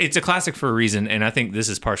 But it's a classic for a reason, and I think this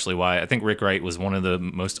is partially why. I think Rick Wright was one of the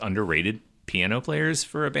most underrated piano players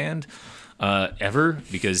for a band ever,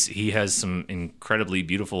 because he has some incredibly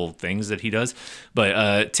beautiful things that he does.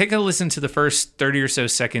 But take a listen to the first 30 or so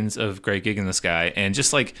seconds of Great Gig in the Sky, and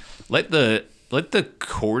just like let the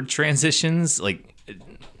chord transitions like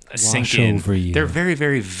sink in. over you. They're very,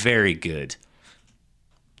 very, very good.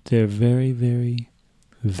 They're very, very,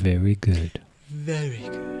 very good. Very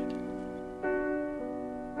good.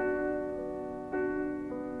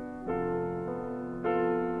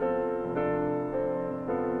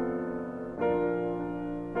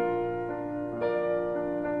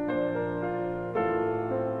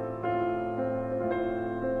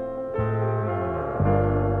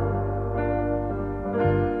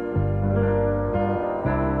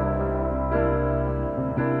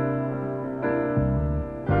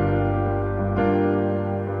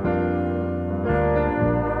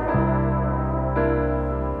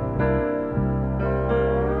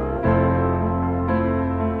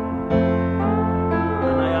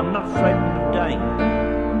 And I am not frightened of dying.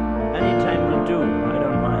 Any time will do, I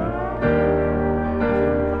don't mind.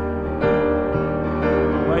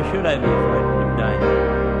 Why should I be frightened of dying?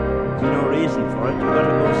 There's no reason for it. You've got to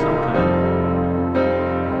go sometime.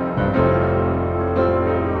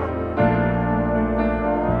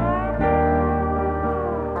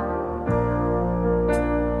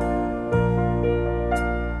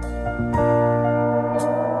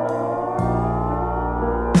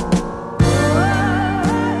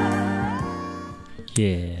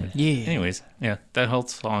 Yeah. Anyways, yeah, that whole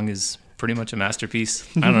song is pretty much a masterpiece.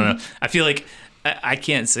 I don't know. I feel like I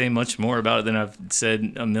can't say much more about it than I've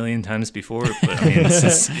said a million times before. But I mean,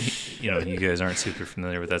 since you guys aren't super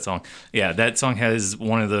familiar with that song, yeah, that song has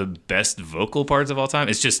one of the best vocal parts of all time.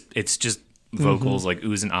 It's just vocals like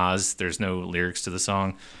oohs and ahs. There's no lyrics to the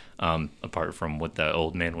song, apart from what the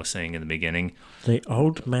old man was saying in the beginning. The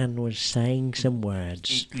old man was saying some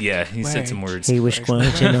words. Yeah, he said some words. He was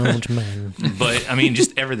quite an old man. But I mean,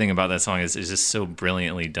 just everything about that song is just so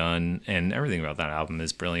brilliantly done, and everything about that album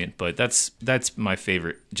is brilliant. But that's my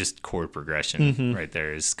favorite, just chord progression right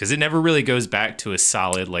there, is because it never really goes back to a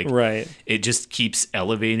solid like. Right. It just keeps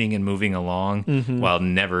elevating and moving along while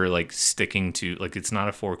never like sticking to like, it's not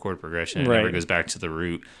a 4-chord progression. It never Right. goes back to the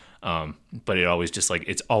root. But it always just like,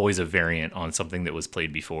 it's always a variant on something that was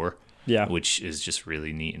played before. Yeah. Which is just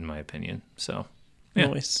really neat in my opinion. So yeah.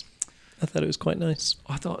 Nice. I thought it was quite nice.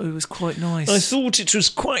 I thought it was quite nice. I thought it was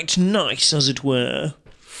quite nice, as it were.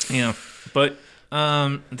 Yeah, but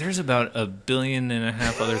there's about 1.5 billion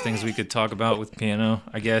other things we could talk about with piano,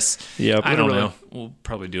 I guess. Yeah, I don't literally. know. We'll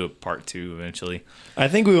probably do a part 2 eventually. I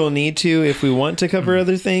think we will need to if we want to cover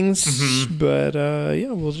other things. But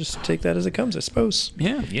yeah, we'll just take that as it comes, I suppose.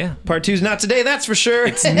 Yeah. Yeah. Part 2's not today, that's for sure.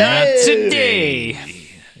 It's Not today.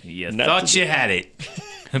 You Not thought today. you had it,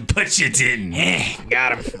 but you didn't.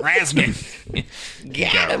 Got him. Razzled him.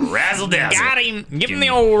 Got razzle dazzle. Got him. Give him the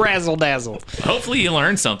old razzle dazzle. Hopefully you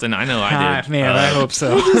learned something. I know I Ah, did. man, I hope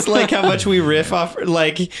so. Just like how much we riff off.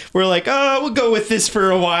 Like, we're like, oh, we'll go with this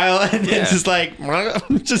for a while. And then it's just like,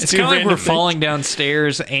 just It's do kind of like random we're things. falling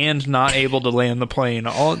downstairs and not able to land the plane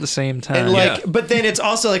all at the same time. And like, Yeah. but then it's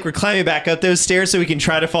also like we're climbing back up those stairs so we can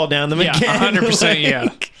try to fall down them yeah, again. 100%. Yeah.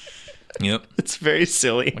 Like, Yep. it's very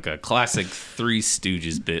silly. Like a classic Three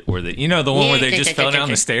Stooges bit where the the one where they just fell down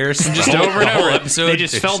the stairs Just The whole- over and the whole over. episode. They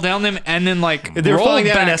just fell down them and then like They were rolled falling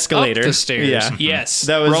down an back escalator. up the stairs. Yeah. Yes,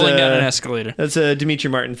 That was, rolling down uh, an escalator. That's a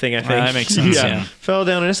Dimitri Martin thing, I think. that makes sense, yeah. Fell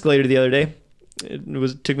down an escalator the other day.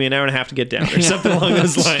 Took me an hour and a half to get down, or something along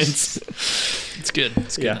those lines. It's good.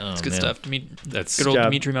 It's good. Yeah. It's good man. stuff. That's Good old job.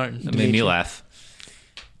 Dimitri Martin. That made me laugh.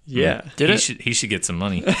 Yeah. Did it? He should get some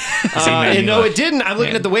money. And no, it didn't. I'm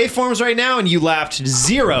looking at the waveforms right now, and you laughed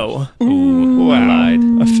 0. Ooh, I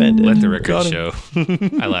lied. Offended. Let the record Got him.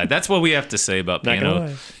 show. I lied. That's what we have to say about Not gonna piano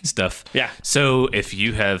lie. stuff. Yeah. So if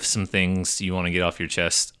you have some things you want to get off your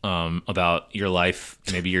chest about your life,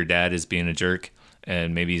 maybe your dad is being a jerk,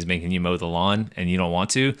 and maybe he's making you mow the lawn, and you don't want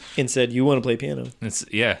to. Instead, you want to play piano. It's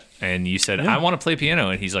and you said I want to play piano,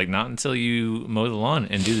 and he's like, not until you mow the lawn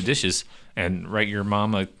and do the dishes and write your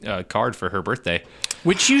mom a card for her birthday.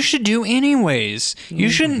 Which you should do anyways. You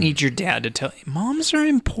shouldn't need your dad to tell you. Moms are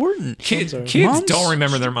important. Kids Moms- don't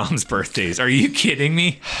remember their mom's birthdays. Are you kidding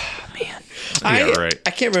me? Man. Yeah, right.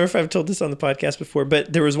 I can't remember if I've told this on the podcast before,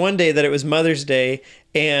 but there was one day that it was Mother's Day,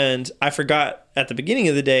 and I forgot at the beginning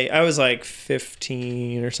of the day. I was like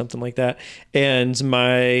 15 or something like that, and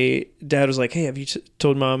my dad was like, "Hey, have you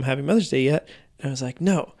told Mom Happy Mother's Day yet?" And I was like,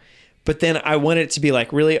 "No." But then I wanted it to be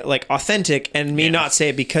like really like authentic and me not say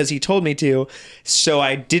it because he told me to. So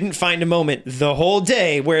I didn't find a moment the whole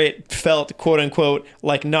day where it felt quote unquote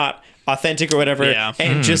like not authentic or whatever, Yeah.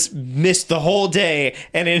 and just missed the whole day.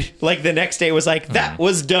 And it like the next day was like, that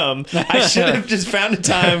was dumb. I should have just found a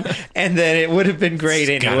time, and then it would have been great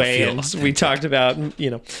It's gotta anyway. feel And we talked about,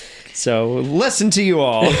 so lesson to you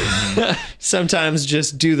all. Sometimes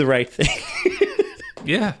just do the right thing.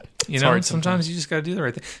 Yeah. hard sometimes you just got to do the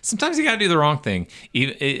right thing. Sometimes you got to do the wrong thing,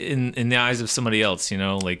 even in the eyes of somebody else.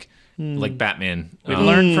 Like Batman. We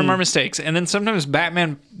learn from our mistakes. And then sometimes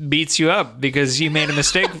Batman beats you up because you made a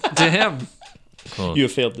mistake to him. Cool. You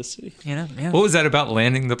have failed this city. Yeah. What was that about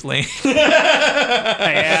landing the plane?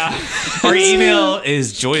 Yeah. Our email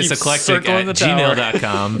is circling the tower.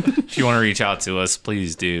 joyouseclectic@gmail.com. If you want to reach out to us,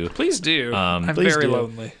 please do. Please do. I'm please very do.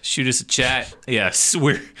 lonely. Shoot us a chat. Yes,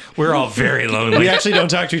 we're all very lonely. We actually don't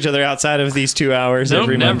talk to each other outside of these 2 hours Nope,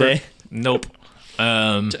 every never. Monday. Nope.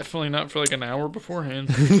 Definitely not for like an hour beforehand.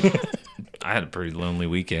 I had a pretty lonely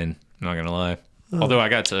weekend. I'm not gonna lie. Although I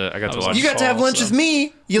got to watch. You got to have lunch with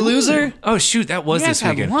me, you loser. Oh shoot, that was You guys this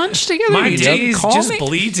had weekend. lunch together? My You didn't days call just me?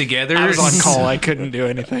 bleed together. I was on call. I couldn't do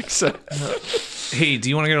anything. So Hey, do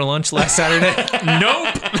you want to go to lunch last Saturday?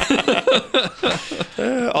 Nope.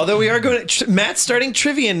 Although we are going to Matt's starting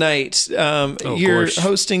trivia night. You're gosh.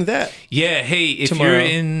 hosting that. Yeah. Hey, if Tomorrow. you're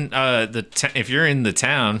in if you're in the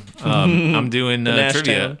town, I'm doing Nash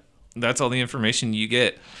trivia. town. That's all the information you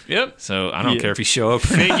get. yep. So I don't care if you show up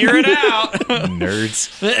or not, Figure it out. nerds.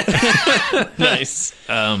 Nice.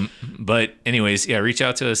 But anyways, yeah, reach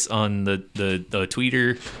out to us on the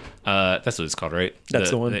Tweeter. That's what it's called, right?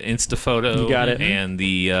 That's the one. The Insta photo. You got it. And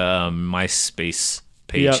the MySpace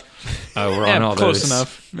page. Yep. We're Yeah, on all close those.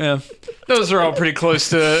 enough. Yeah. Those are all pretty close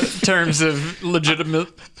to terms of legitimate.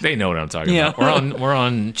 They know what I'm talking Yeah. about. We're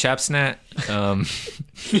on Chapsnat.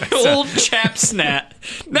 Old Chapsnat.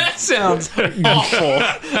 That sounds awful.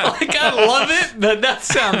 Like, I love it, but that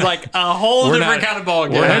sounds like a whole We're different not- kind of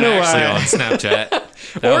ballgame. We're not know actually why. on Snapchat.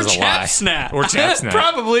 That Or was a lie. Chapsnat. Or That Chapsnat.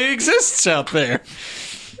 probably exists out there.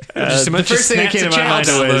 Just a The bunch first of thing that snaps came to of my mind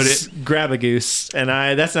chow. Download was grab a goose, and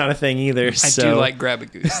that's not a thing either. I So do like grab a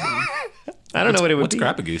goose. I don't know what it would What's be.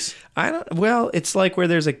 grab a goose? I don't. Well, it's like where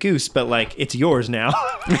there's a goose, but like it's yours now.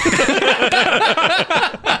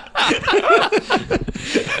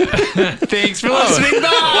 Thanks for listening.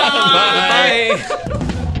 Bye. Bye.